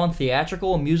 and put on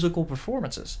theatrical and musical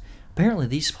performances. Apparently,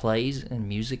 these plays and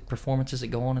music performances that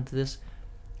go on into this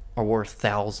are worth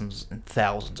thousands and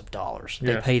thousands of dollars.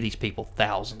 They Yeah. pay these people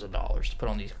thousands of dollars to put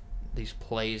on these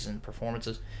plays and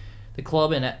performances. The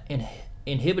club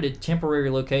inhibited temporary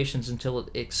locations until it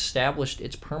established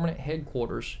its permanent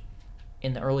headquarters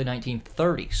in the early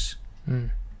 1930s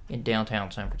in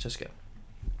downtown San Francisco.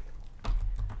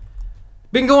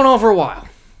 Been going on for a while.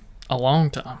 A long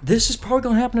time. This is probably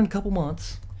going to happen in a couple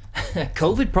months.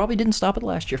 COVID probably didn't stop it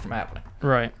last year from happening.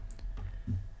 Right.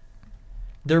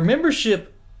 Their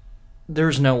membership,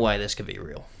 there's no way this could be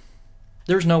real.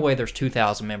 There's no way there's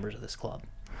 2,000 members of this club.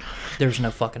 There's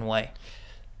no fucking way.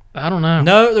 I don't know.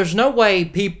 No, there's no way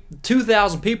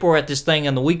 2,000 people are at this thing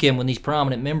on the weekend when these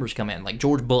prominent members come in, like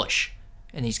George Bush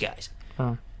and these guys.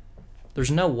 Huh.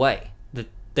 There's no way that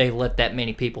they let that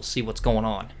many people see what's going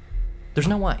on. There's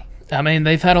no way. I mean,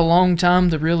 they've had a long time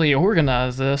to really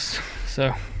organize this,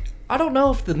 so... I don't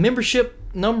know if the membership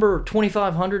number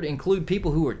 2,500 include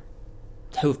people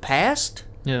who've passed.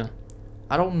 Yeah.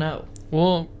 I don't know.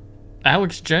 Well,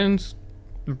 Alex Jones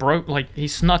he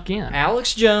snuck in.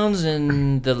 Alex Jones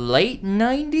in the late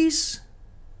 90s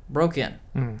broke in.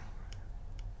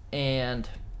 And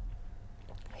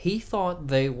he thought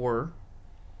they were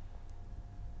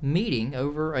meeting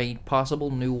over a possible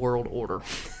New World Order.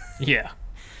 Yeah.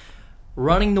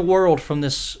 Running the world from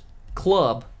this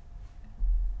club,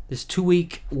 this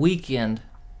 2-week weekend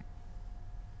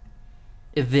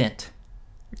event.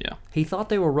 Yeah. He thought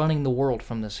they were running the world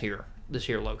from this here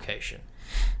location.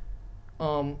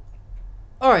 All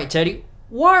right, Teddy,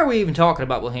 why are we even talking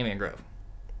about Bohemian Grove?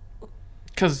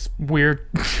 Because weird.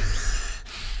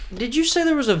 Did you say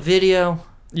there was a video?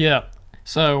 Yeah.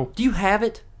 So, Do you have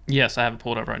it? yes, I have it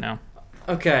pulled up right now.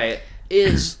 Okay.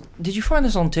 Did you find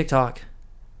this on TikTok?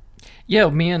 Yeah,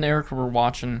 me and Erica were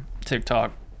watching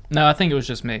TikTok. No, I think it was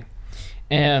just me.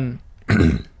 And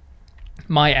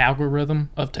my algorithm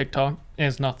of TikTok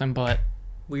is nothing but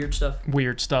Weird stuff.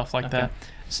 weird stuff like that.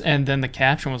 And then the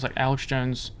caption was like, Alex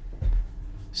Jones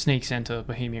sneaks into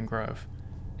Bohemian Grove.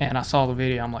 And I saw the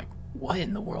video. I'm like, what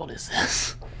in the world is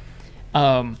this?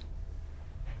 But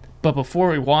before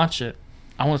we watch it,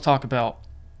 I want to talk about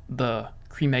the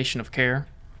cremation of care.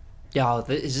 Yeah,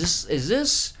 is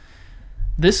this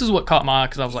This is what caught my eye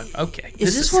because I was like, okay.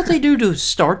 is this what they do to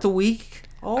start the week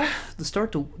off?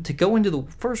 To go into the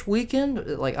first weekend?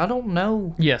 Like, I don't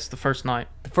know. Yes, the first night.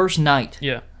 The first night.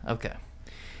 Yeah. Okay.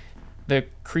 The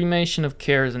Cremation of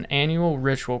Care is an annual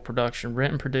ritual production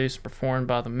written, produced, and performed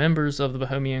by the members of the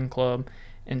Bohemian Club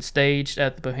and staged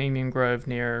at the Bohemian Grove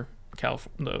near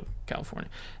California.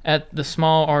 At the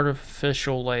small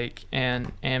artificial lake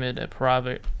and amid a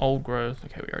private old growth.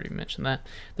 Okay, we already mentioned that.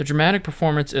 The dramatic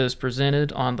performance is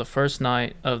presented on the first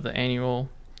night of the annual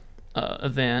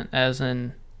event as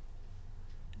an...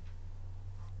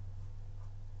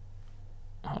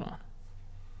 Hold on.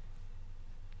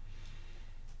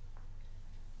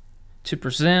 To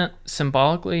present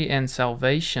symbolically and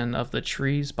salvation of the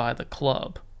trees by the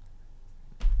club.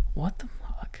 What the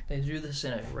fuck? They do this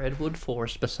in a redwood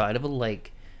forest beside of a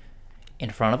lake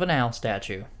in front of an owl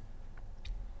statue.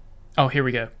 Oh, here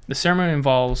we go. The ceremony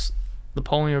involves the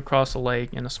poling across a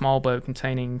lake in a small boat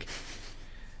containing...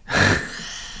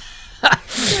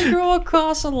 They go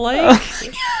across a lake.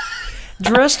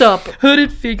 Dressed up.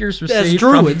 hooded figures received As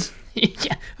druids. from...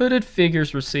 Yeah, hooded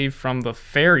figures received from the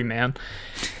ferryman,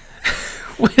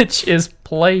 which is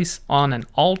placed on an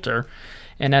altar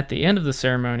and at the end of the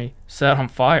ceremony, set on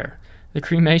fire. The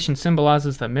cremation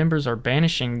symbolizes that members are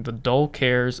banishing the dull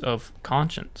cares of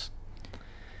conscience.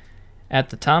 At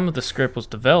the time of the script was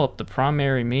developed, the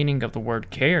primary meaning of the word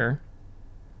care,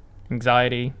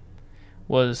 anxiety,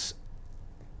 was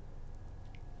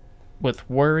with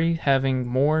worry having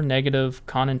more negative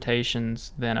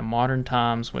connotations than in modern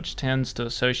times, which tends to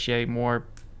associate more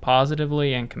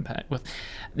positively and with.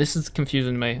 This is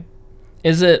confusing me.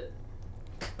 Is it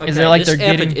like they're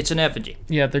getting? It's an effigy.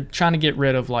 Yeah, they're trying to get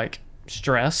rid of like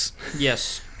stress.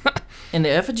 Yes. And the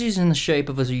effigy's in the shape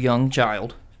of a young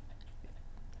child.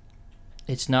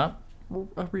 It's not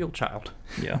a real child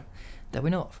Yeah. that we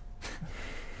know of.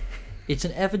 It's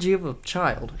an effigy of a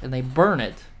child, and they burn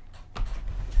it.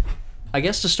 I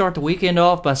guess to start the weekend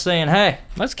off by saying, hey,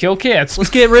 Let's kill kids. let's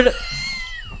get rid of...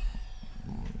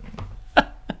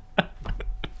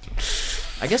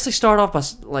 I guess they start off by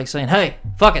like saying, hey,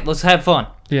 fuck it, let's have fun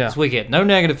Yeah. this weekend. No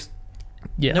negatives.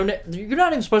 Yeah. You're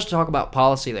not even supposed to talk about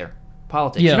policy there.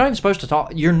 Politics. Yeah. You're not even supposed to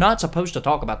talk... You're not supposed to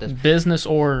talk about this. Business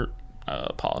or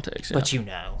politics. Yeah. But you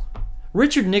know.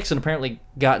 Richard Nixon apparently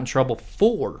got in trouble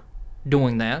for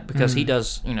doing that because he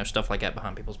does, stuff like that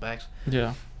behind people's backs.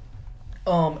 Yeah.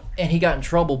 And he got in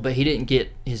trouble, but he didn't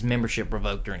get his membership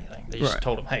revoked or anything. They just Right.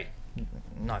 told him, hey,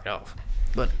 knock it off.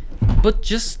 But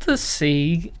just to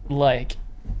see, like,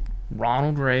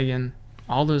 Ronald Reagan,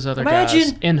 all those other guys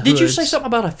Imagine, in hoods. did you say something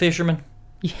about a fisherman?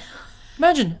 Yeah.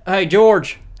 Imagine, hey,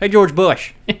 George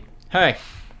Bush. Hey,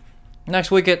 next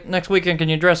weekend, can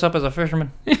you dress up as a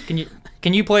fisherman?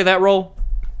 Can you play that role?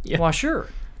 Yeah. Why, sure.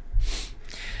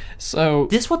 So,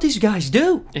 This is what these guys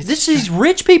do. This is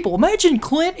rich people. Imagine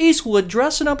Clint Eastwood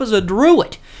dressing up as a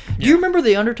druid. Do you remember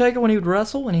The Undertaker when he would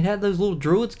wrestle and he had those little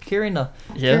druids carrying the...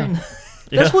 Yeah.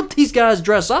 That's what these guys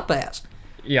dress up as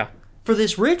yeah. for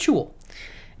this ritual.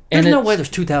 And There's no it's- way there's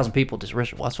 2,000 people at this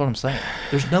ritual. That's what I'm saying.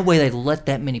 There's no way they let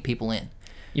that many people in.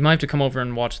 You might have to come over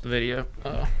and watch the video.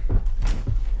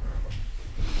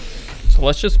 So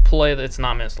let's just play. It's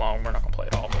 9 minutes long. We're not going to play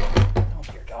it all. Oh,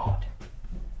 dear God.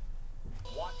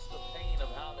 Watch the pain of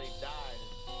how they died.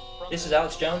 From This is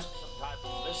Alex Jones? Some type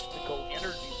of mystical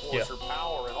energy force Yeah. or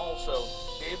power, and also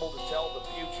be able to tell the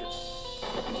future.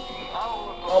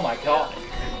 Oh, my God.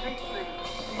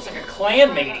 It's like a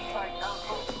clan meeting. I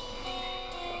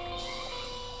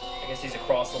guess he's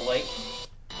across the lake.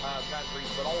 Countries,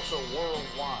 but also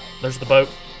worldwide. There's the boat.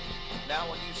 Now,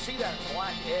 when you see that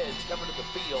black edge coming to the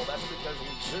field, that's because we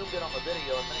zoomed in on the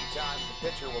video, and many times the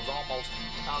picture was almost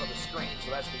out of the screen.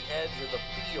 So that's the edge of the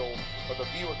field of the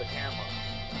view of the camera.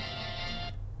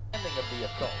 Ending of the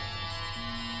occult.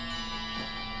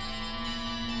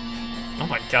 Oh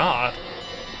my God.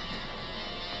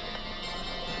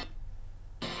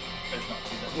 There's not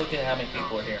 2,000. Look at how many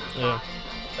people are here. Yeah.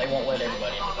 They won't let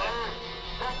everybody into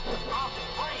that.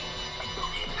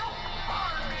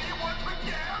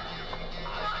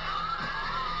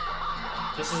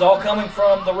 This is all coming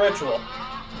from the ritual.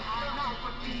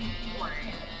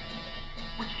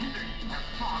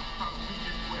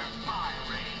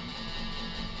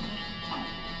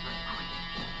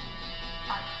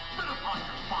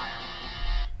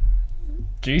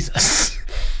 Jesus.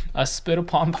 I spit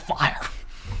upon the fire.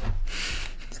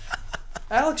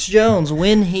 Alex Jones,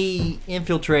 when he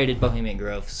infiltrated Bohemian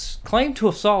Grove, claimed to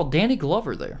have saw Danny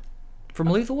Glover there from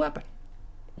Lethal Weapon.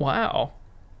 Wow.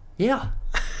 Yeah.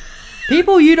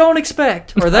 People you don't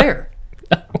expect are there.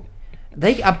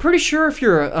 I'm pretty sure if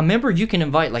you're a member, you can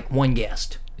invite like one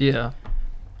guest. Yeah.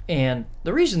 And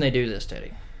the reason they do this,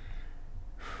 Teddy,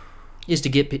 is to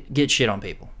get shit on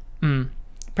people. Mm.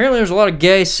 Apparently, there's a lot of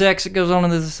gay sex that goes on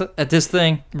at this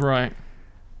thing. Right.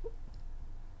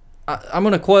 I'm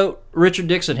going to quote Richard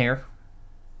Nixon here.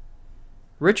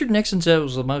 Richard Nixon said it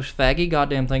was the most faggy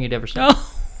goddamn thing he'd ever seen.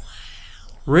 Oh.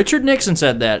 Richard Nixon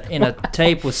said that in a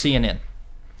tape with CNN.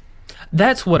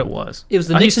 That's what it was. It was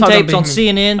the Oh, he's Nixon talking tapes on about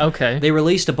CNN. Okay. They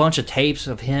released a bunch of tapes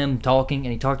of him talking,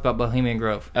 and he talked about Bohemian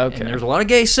Grove. Okay. And there's a lot of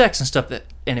gay sex and stuff I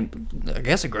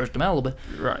guess it grossed him out a little bit.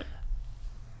 Right.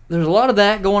 There's a lot of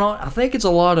that going on. I think it's a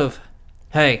lot of,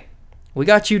 hey, we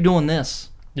got you doing this.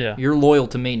 Yeah. You're loyal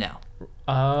to me now.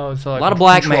 Oh, so like A lot of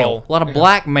blackmail. control. A lot of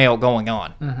blackmail going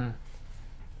on. Mm-hmm.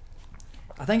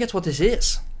 I think that's what this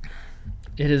is.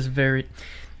 It is very.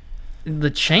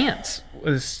 The chance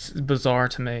was bizarre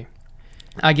to me.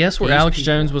 I guess where These Alex people-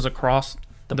 Jones was across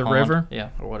the Pond. river Yeah,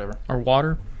 or whatever. or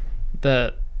water,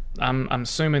 that I'm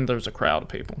assuming there's a crowd of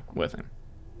people with him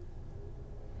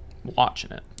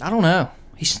watching it. I don't know.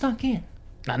 He snuck in.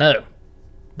 I know,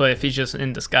 but if he's just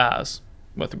in disguise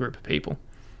with a group of people,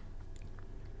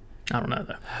 I don't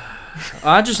know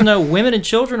I just know women and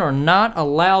children are not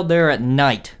allowed there at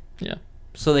night though. Yeah.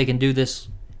 so they can do this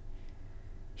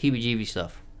heebie-jeebie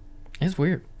stuff. It's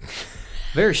weird.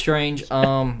 Very strange.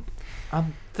 I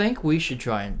think we should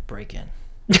try and break in.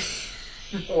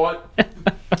 What?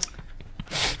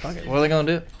 Fuck it. What are they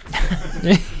gonna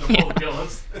do? They'll kill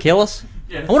us. Kill us?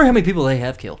 Yeah. I wonder how many people they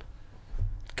have killed.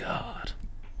 God.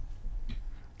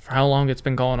 For how long it's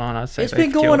been going on, I'd say It's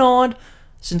been going on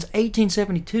since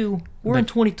 1872. We're in They-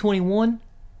 2021.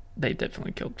 They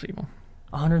definitely killed people.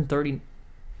 130.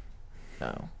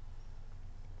 No.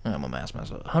 I'm gonna mask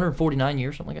myself. 149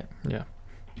 years, something like that.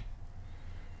 Yeah.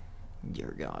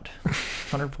 Dear God.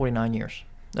 149 years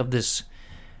of this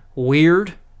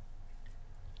weird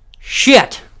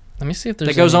shit Let me see if there's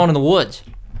that goes any, on in the woods.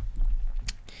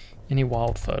 any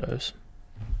wild photos.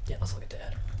 Yeah, let's look at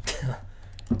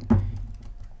that.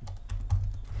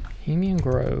 Bohemian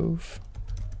Grove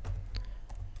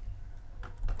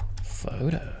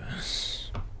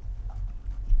photos.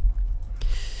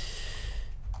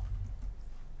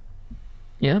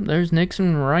 Yep, there's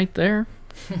Nixon right there.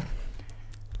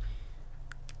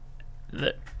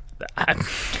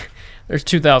 There's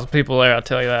 2,000 people there, I'll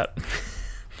tell you that.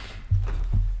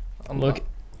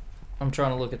 I'm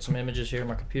trying to look at some images here.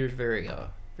 My computer's very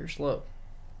slow.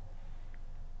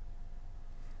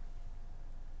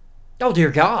 Oh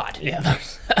dear God! Yeah,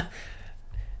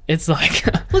 it's like,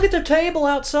 Look at their table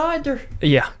outside. They're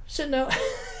yeah. sitting out.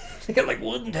 They got like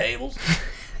wooden tables.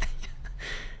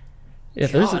 Yeah,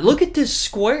 there's God, look at this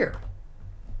square.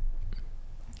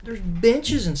 There's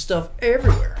benches and stuff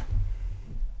everywhere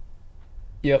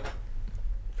Yep.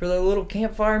 for their little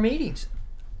campfire meetings.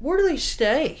 Where do they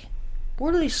stay?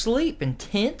 Where do they sleep? In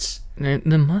tents? They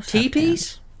must have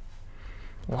Teepees?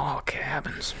 log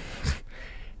cabins.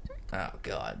 Oh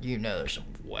God, you know there's some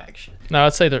whack shit. No,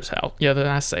 I'd say there's house. Yeah,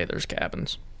 I say there's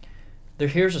cabins.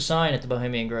 Here's a sign at the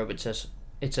Bohemian Grove. It says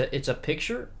it's a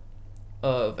picture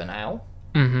of an owl,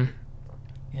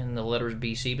 Mm-hmm. and the letters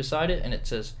BC beside it, and it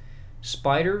says,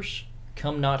 "Spiders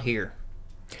come not here."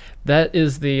 That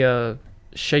is the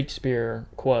Shakespeare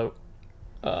quote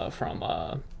from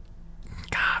God.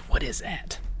 What is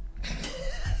that?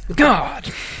 God,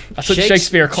 I took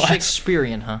Shakespeare class.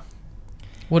 Shakespearean, huh?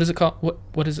 What is it called?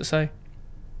 What does it say?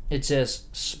 It says,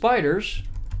 "Spiders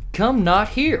come not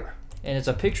here," and it's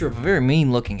a picture of a very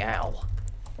mean-looking owl.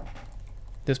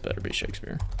 This better be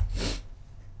Shakespeare.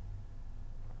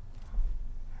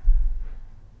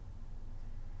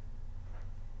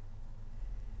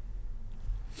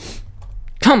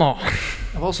 Come on,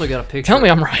 I've also got a picture. tell me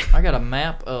I'm right. I got a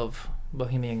map of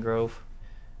Bohemian Grove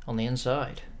on the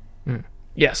inside.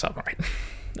 Yes, I'm right.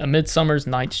 A Midsummer's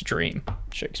Night's Dream,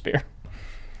 Shakespeare.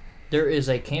 There is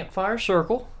a campfire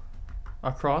circle.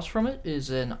 Across from it is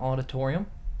an auditorium.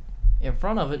 In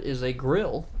front of it is a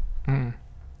grill. Mm.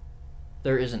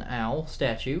 There is an owl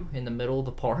statue in the middle of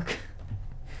the park.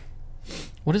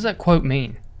 What does that quote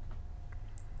mean?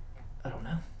 I don't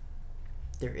know.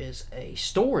 There is a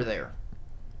store there.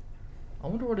 I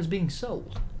wonder what is being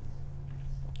sold.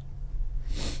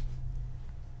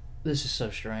 This is so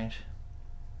strange.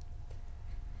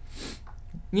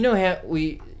 You know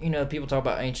how people talk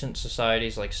about ancient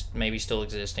societies like maybe still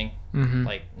existing, Mm-hmm.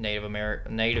 like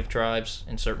native tribes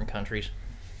in certain countries.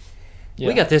 Yeah.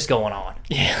 We got this going on,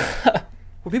 Yeah.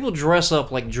 where people dress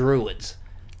up like druids.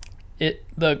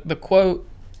 The quote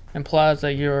implies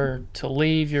that you're to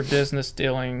leave your business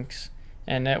dealings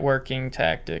and networking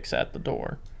tactics at the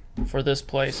door, for this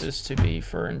place is to be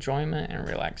for enjoyment and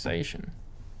relaxation.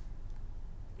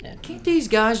 And Can't these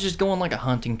guys just go on like a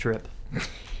hunting trip?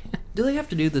 Do they have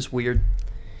to do this weird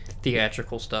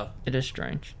theatrical stuff? it is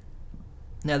strange.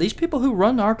 Now, these people who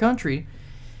run our country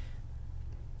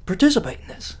participate in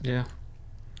this. Yeah.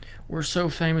 We're so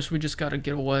famous, we just got to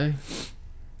get away.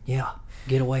 Yeah,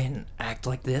 get away and act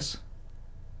like this.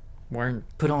 Wearing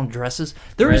Put on dresses.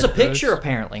 There is a Red picture, hoods.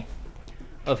 apparently,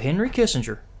 of Henry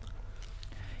Kissinger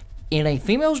in a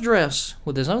female's dress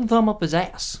with his own thumb up his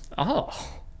ass.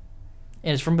 oh,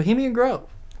 And it's from Bohemian Grove.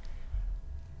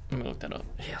 let me look that up.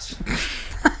 Yes.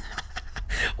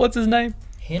 What's his name?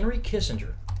 Henry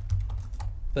Kissinger.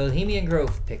 Bohemian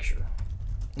Grove picture.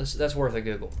 That's worth a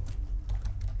Google.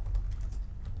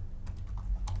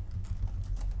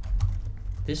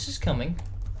 This is coming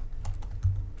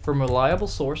from reliable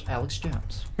source Alex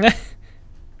Jones.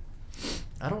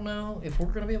 I don't know if we're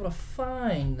going to be able to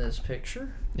find this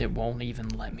picture. It won't even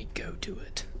let me go to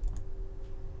it.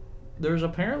 There's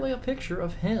apparently a picture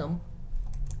of him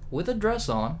with a dress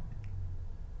on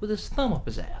with his thumb up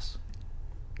his ass.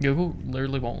 Google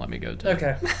literally won't let me go to it.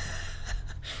 Okay.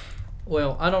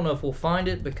 Well, I don't know if we'll find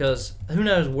it because who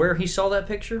knows where he saw that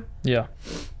picture. Yeah.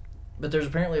 But there's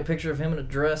apparently a picture of him in a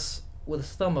dress with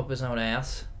his thumb up his own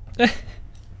ass.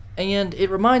 And it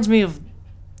reminds me of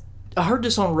I heard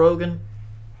this on Rogan,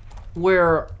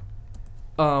 where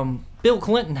Bill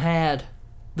Clinton had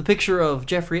the picture of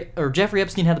Jeffrey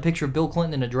Epstein had the picture of Bill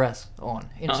Clinton in a dress in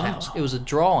his house. It was a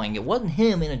drawing. It wasn't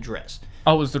him in a dress.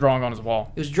 Oh, it was the drawing on his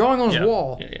wall. It was a drawing on his Yeah.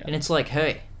 wall, Yeah. and it's like,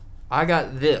 hey, I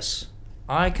got this.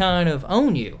 I kind of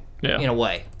own you in a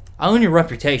way. I own your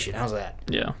reputation. How's that?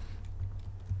 Yeah.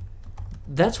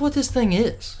 That's what this thing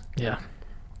is. Yeah.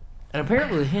 And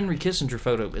apparently the Henry Kissinger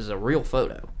photo is a real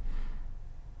photo.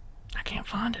 I can't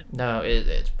find it. No,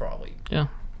 it's probably Yeah.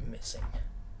 missing.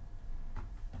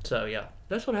 So, yeah,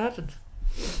 that's what happens.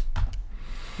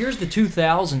 Here's the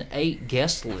 2008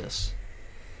 guest list.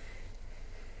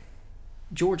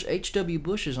 George H.W.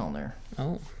 Bush is on there.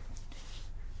 Oh.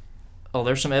 Oh,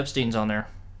 there's some Epsteins on there.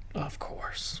 Of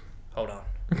course. Hold on.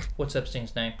 What's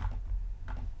Epstein's name?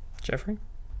 Jeffrey?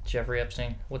 Jeffrey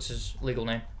Epstein. What's his legal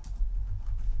name?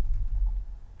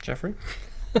 Jeffrey?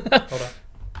 Hold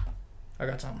on. I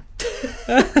got something.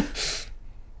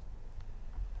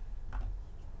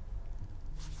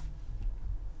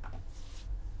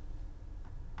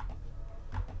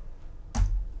 I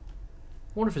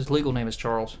wonder if his legal name is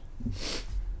Charles.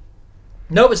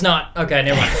 Nope, it's not. Okay,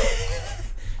 never mind.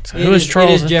 So who is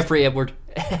Charles? It is Jeffrey Edward.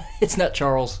 It's not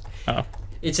Charles. Oh.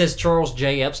 It says Charles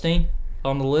J. Epstein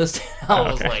on the list. I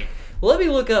was Okay. like, let me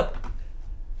look up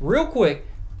real quick.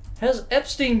 Has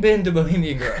Epstein been to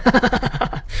Bohemian Grove?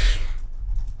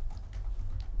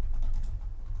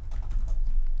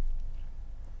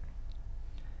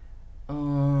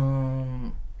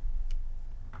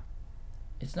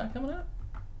 It's not coming up.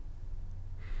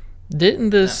 Didn't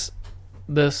this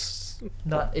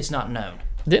It's not known.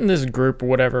 didn't this group or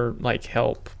whatever like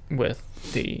help with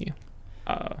the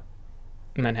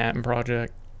Manhattan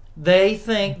Project? They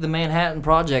think the Manhattan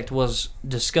Project was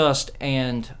discussed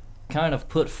and kind of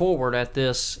put forward at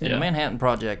this. And Yeah. the Manhattan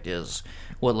Project is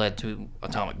what led to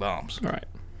atomic bombs. Right.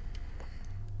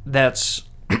 That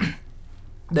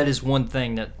is one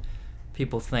thing that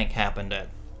people think happened at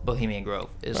Bohemian Grove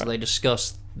is Right. they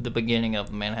discussed the beginning of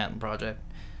the Manhattan Project.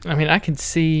 I mean, I could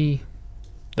see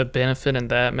the benefit in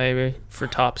that maybe for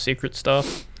top secret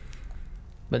stuff.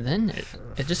 But then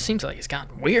it just seems like it's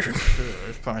gotten weird.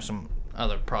 There's probably some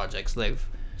other projects they've.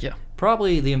 Yeah.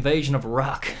 Probably the invasion of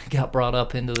Iraq got brought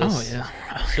up into this Oh,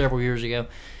 yeah. several years ago.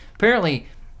 Apparently,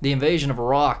 the invasion of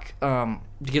Iraq, to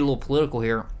get a little political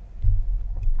here,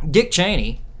 Dick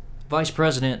Cheney, vice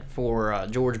president for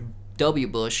George W.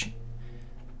 Bush,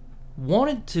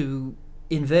 wanted to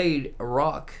invade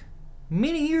Iraq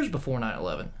many years before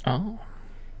 9/11. Oh.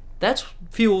 That's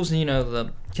fuels,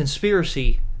 the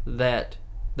conspiracy that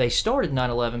they started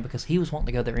 9/11 because he was wanting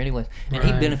to go there anyway, and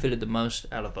he Right. benefited the most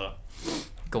out of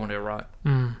going to Iraq.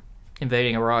 Mm.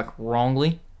 Invading Iraq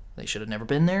wrongly. They should have never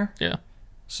been there. Yeah.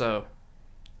 So,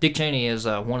 Dick Cheney is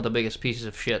one of the biggest pieces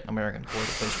of shit in American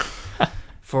political history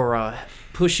for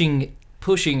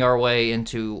pushing our way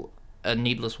into a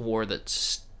needless war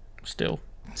that's Still.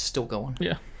 still going.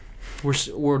 Yeah.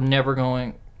 We're never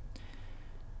going.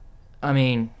 I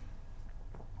mean,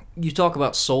 you talk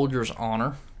about soldiers'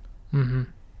 honor. Mm-hmm.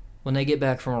 When they get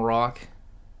back from Iraq,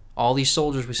 all these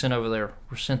soldiers we sent over there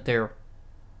were sent there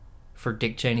for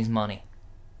Dick Cheney's money.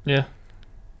 Yeah.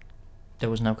 There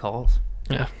was no cause.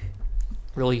 Yeah.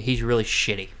 Really, he's really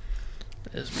shitty.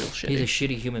 It is real shitty. He's a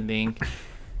shitty human being.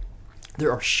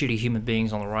 There are shitty human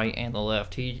beings on the right and the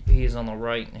left. He is on the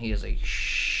right, and he is a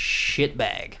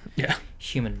shitbag Yeah.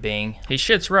 human being. He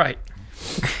shits right.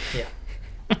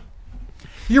 Yeah.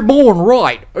 You're born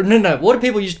right. Or no. What do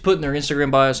people used to put in their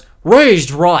Instagram bios?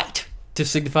 Raised right to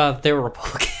signify that they were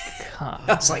Republican. I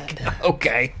was like,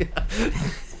 okay.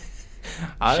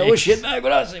 I know a shitbag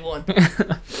when I see one.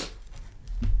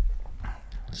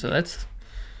 So it's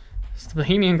the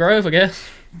Bohemian Grove, I guess.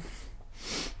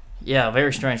 Yeah,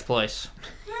 very strange place.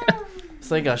 I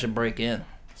think I should break in.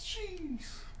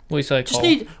 What do you say, Just Cole?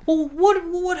 need. Well,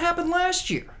 what happened last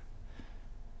year?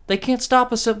 They can't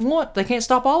stop us at what? They can't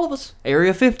stop all of us.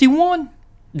 Area 51.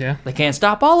 Yeah. They can't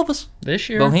stop all of us. This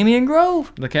year, Bohemian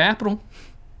Grove. the Capitol.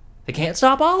 They can't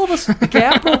stop all of us. The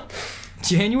Capitol.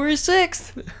 January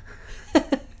 6th.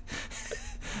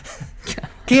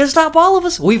 Can't stop all of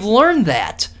us. We've learned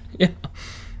that. Yeah.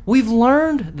 We've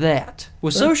learned that.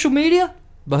 With social media,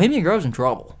 Bohemian Grove's in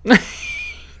trouble.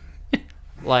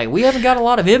 Like, we haven't got a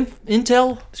lot of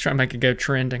intel. Let's try to make it go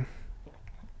trending.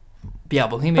 Yeah,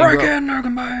 Bohemian Grove. in,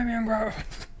 Bohemian Grove.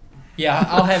 Yeah,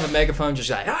 I'll have a megaphone just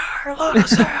like, let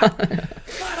us out.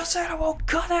 Let us out. We'll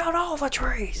cut out all the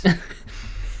trees.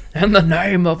 In the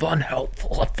name of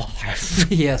unhelpful advice.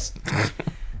 Yes.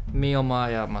 Me on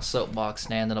my soapbox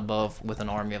standing above with an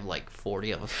army of like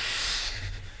 40 of us.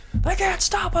 They can't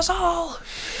stop us all.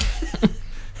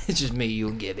 It's just me, you,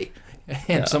 and Gibby,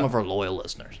 and some of our loyal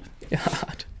listeners.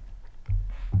 God.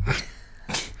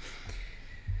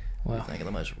 Well, think of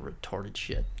the most retarded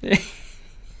shit.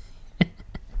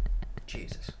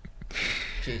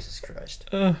 Jesus Christ.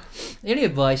 Any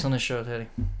advice on this show, Teddy?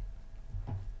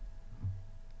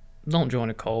 Don't join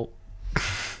a cult.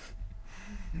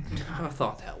 I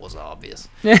thought that was obvious.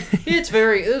 This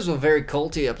was a very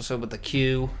culty episode with the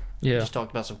Q. Yeah. Just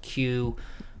talked about some Q,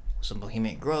 some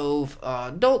Bohemian Grove.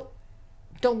 Don't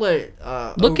let it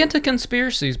Look into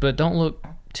conspiracies, but don't look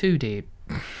too deep.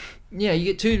 Yeah, you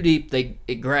get too deep,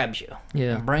 it grabs you.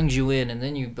 Yeah. And brings you in, and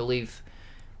then you believe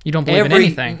You don't believe in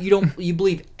anything. You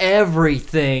believe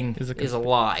everything Is is a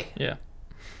lie, Yeah.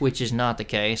 which is not the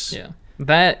case. Yeah.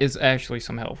 That is actually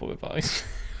some helpful advice.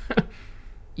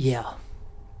 Yeah.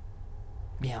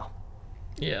 Yeah.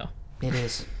 It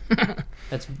is.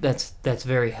 That's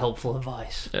very helpful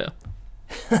advice. Yeah.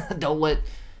 Don't let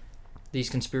these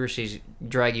conspiracies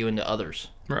drag you into others.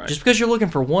 Right. Just because you're looking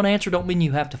for one answer don't mean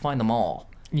you have to find them all.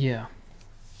 Yeah.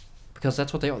 Because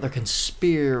that's what they are. They're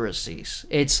conspiracies.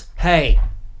 It's, hey,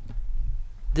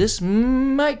 this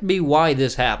might be why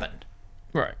this happened.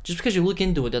 Right. Just because you look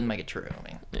into it doesn't make it true. I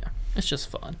mean, Yeah. It's just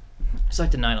fun. it's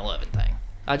like the 9/11 thing.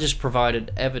 I just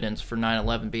provided evidence for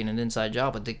 9/11 being an inside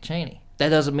job with Dick Cheney. That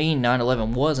doesn't mean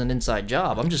 9/11 was an inside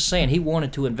job. I'm just saying he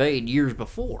wanted to invade years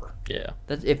before. Yeah.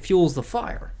 That it fuels the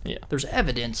fire. Yeah. There's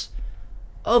evidence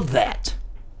of that,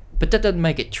 but that doesn't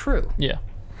make it true. Yeah.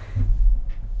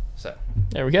 So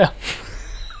There we go.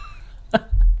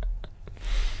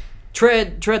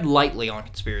 tread lightly on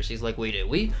conspiracies like we do.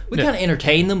 We Yeah. kind of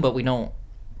entertain them, but we don't.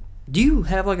 Do you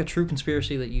have like a true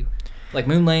conspiracy that you like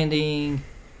moon landing?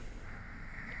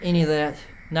 Any of that?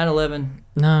 9/11.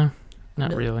 No,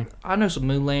 not No. really. I know some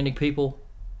moon landing people,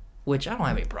 which I don't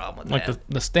have any problem with Like that.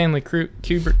 the Stanley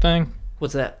Kubrick thing,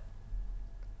 What's that?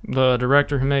 the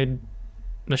director who made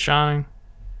The Shining,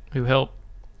 who helped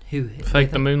Who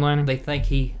fake the moon landing. They think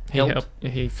he He helped.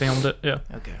 He filmed it. Yeah.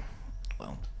 Okay.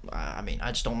 Well, I mean,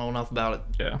 I just don't know enough about it,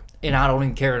 Yeah. and I don't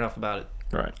even care enough about it.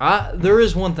 Right. There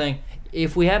is one thing.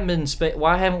 If we haven't been in space,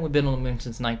 why haven't we been on the moon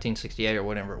since 1968 or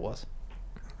whatever it was?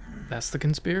 That's the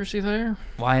conspiracy there.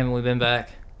 Why haven't we been back?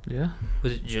 Yeah.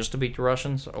 Was it just to beat the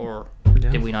Russians, or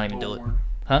Yeah. did we not even do it? Boring.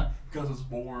 Huh? Because it's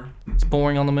boring. It's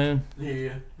boring on the moon.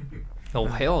 Yeah. Oh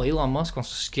hell, Elon Musk wants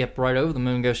to skip right over the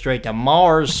moon and go straight to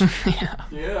Mars.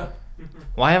 Yeah.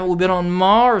 Why haven't we been on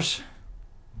Mars?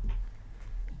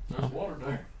 There's water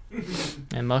there.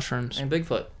 And mushrooms. And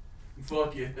Bigfoot.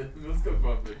 Fuck yeah. Let's go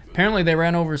find Bigfoot. Apparently they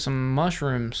ran over some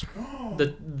mushrooms.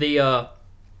 You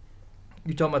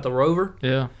talking about the rover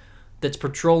Yeah. that's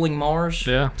patrolling Mars?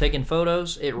 Yeah. Taking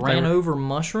photos. It ran were- over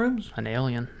mushrooms. An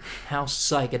alien. How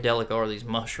psychedelic are these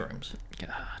mushrooms? God.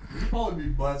 You'd probably be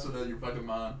blasted out of your fucking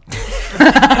mind.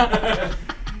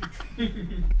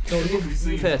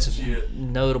 We've had some shit.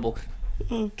 notable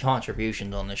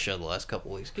contributions on this show the last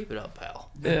couple weeks. Keep it up, pal.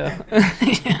 Yeah.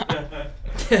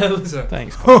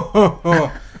 Thanks.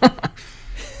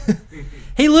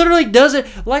 He literally does it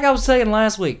like I was saying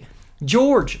last week.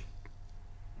 George,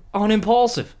 on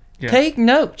Impulsive, Yeah. take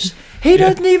notes. He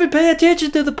doesn't even pay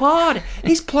attention to the pod.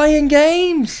 He's playing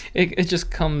games It just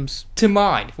comes. to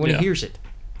mind when Yeah. he hears it.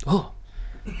 Oh.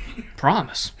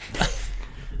 Promise.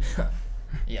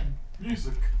 Yeah,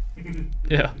 Music.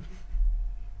 Yeah.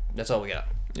 that's all we got.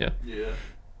 Yeah. Yeah.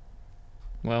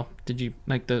 Well, did you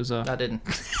make those? I didn't.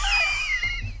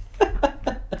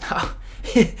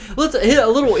 Let's hit a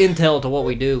little intel to what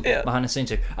we do behind the scenes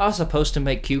here. I was supposed to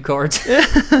make cue cards.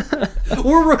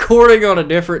 We're recording on a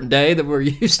different day than we're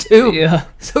used to. Yeah.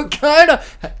 So it kind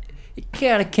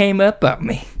of came up on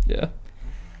me. Yeah.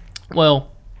 Well,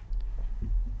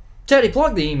 Teddy,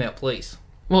 plug the email, please.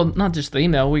 not just the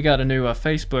email. We got a new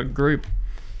Facebook group.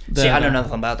 See, I know that,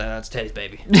 nothing about that. That's Teddy's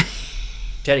baby.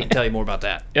 Teddy can tell you more about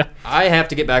that. Yeah. I have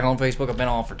to get back on Facebook. I've been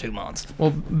on for 2 months.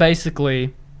 Well,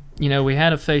 basically, we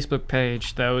had a Facebook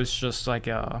page that was just like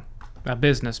a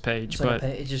business page, but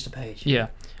It's just a page. yeah,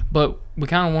 but we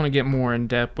kind of want to get more in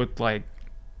depth with like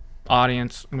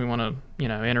audience. We want to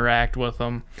interact with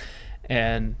them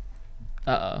and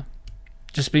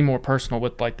just be more personal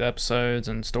with like the episodes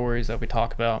and stories that we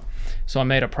talk about. So I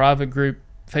made a private group,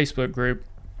 Facebook group.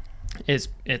 It's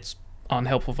on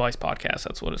Helpful Advice Podcast.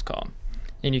 That's what it's called,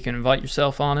 and you can invite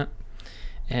yourself on it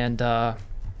and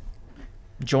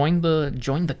join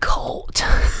the cult.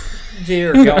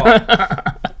 Dear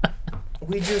God.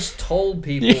 We just told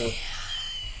people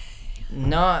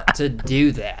not to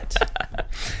do that.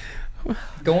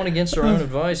 Going against our own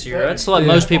advice here. That's what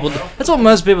most people do. That's what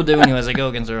most people do anyways. They go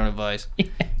against their own advice.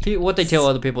 What they tell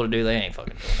other people to do, they ain't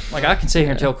fucking doing it. Like, I can sit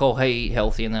here and tell Cole, hey, eat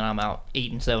healthy, and then I'm out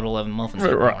eating 7-Eleven muffins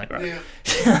every morning.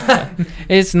 Yeah.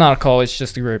 It's not a call, it's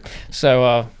just a group.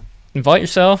 So invite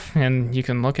yourself, and you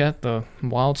can look at the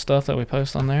wild stuff that we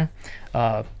post on there.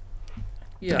 Yeah,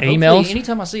 Emails? hopefully,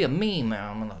 anytime I see a meme,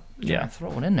 I'm going to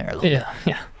throw it in there a little bit.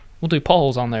 Yeah. We'll do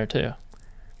polls on there, too.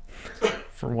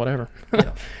 For whatever.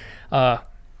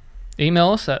 Email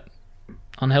us at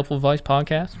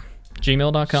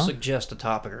unhelpfuladvicepodcast@gmail.com. Suggest a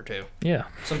topic or two. Yeah.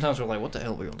 Sometimes we're like, what the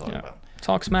hell are we going to talk Yeah. about?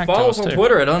 Talk smack Follow to us us, on too.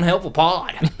 Twitter at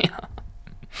unhelpfulpod. Get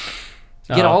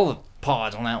Uh, all the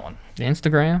pods on that one.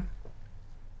 Instagram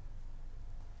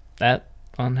at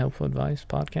Unhelpful Advice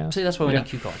Podcast. See, that's why we need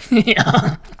cue cards.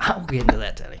 Yeah. I'll get into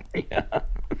that, Teddy.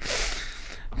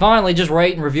 Finally, just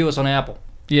rate and review us on Apple.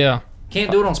 Yeah. Can't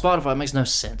do it on Spotify. It makes no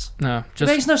sense. No, It just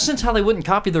makes no sense how they wouldn't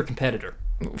copy their competitor.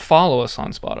 follow us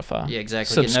on Spotify. Yeah,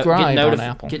 exactly. Subscribe on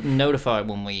Apple. Get notified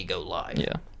when we go live.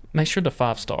 Yeah. Make sure to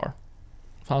 5-star.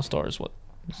 5-star is what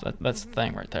that's the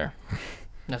thing right there.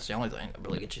 That's the only thing that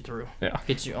really gets you through. Yeah.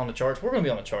 Gets you on the charts. We're going to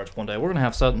be on the charts one day. We're going to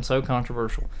have something so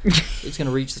controversial. It's going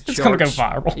to reach the charts. It's gonna go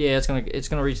viral. Yeah, it's going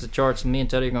to reach the charts, and me and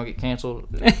Teddy are going to get canceled.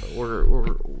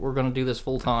 we're going to do this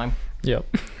full time Yep.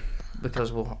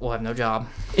 because we'll have no job.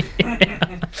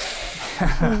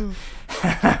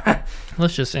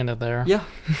 Let's just end it there. Yeah.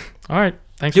 All right.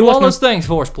 Thanks Do for all listening. those things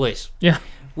for us, please. Yeah.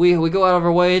 We go out of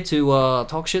our way to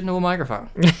talk shit into a microphone.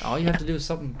 All you have to do is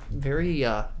something very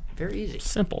very easy.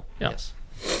 Simple. Yeah. Yes.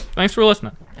 Thanks for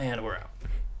listening. And we're out.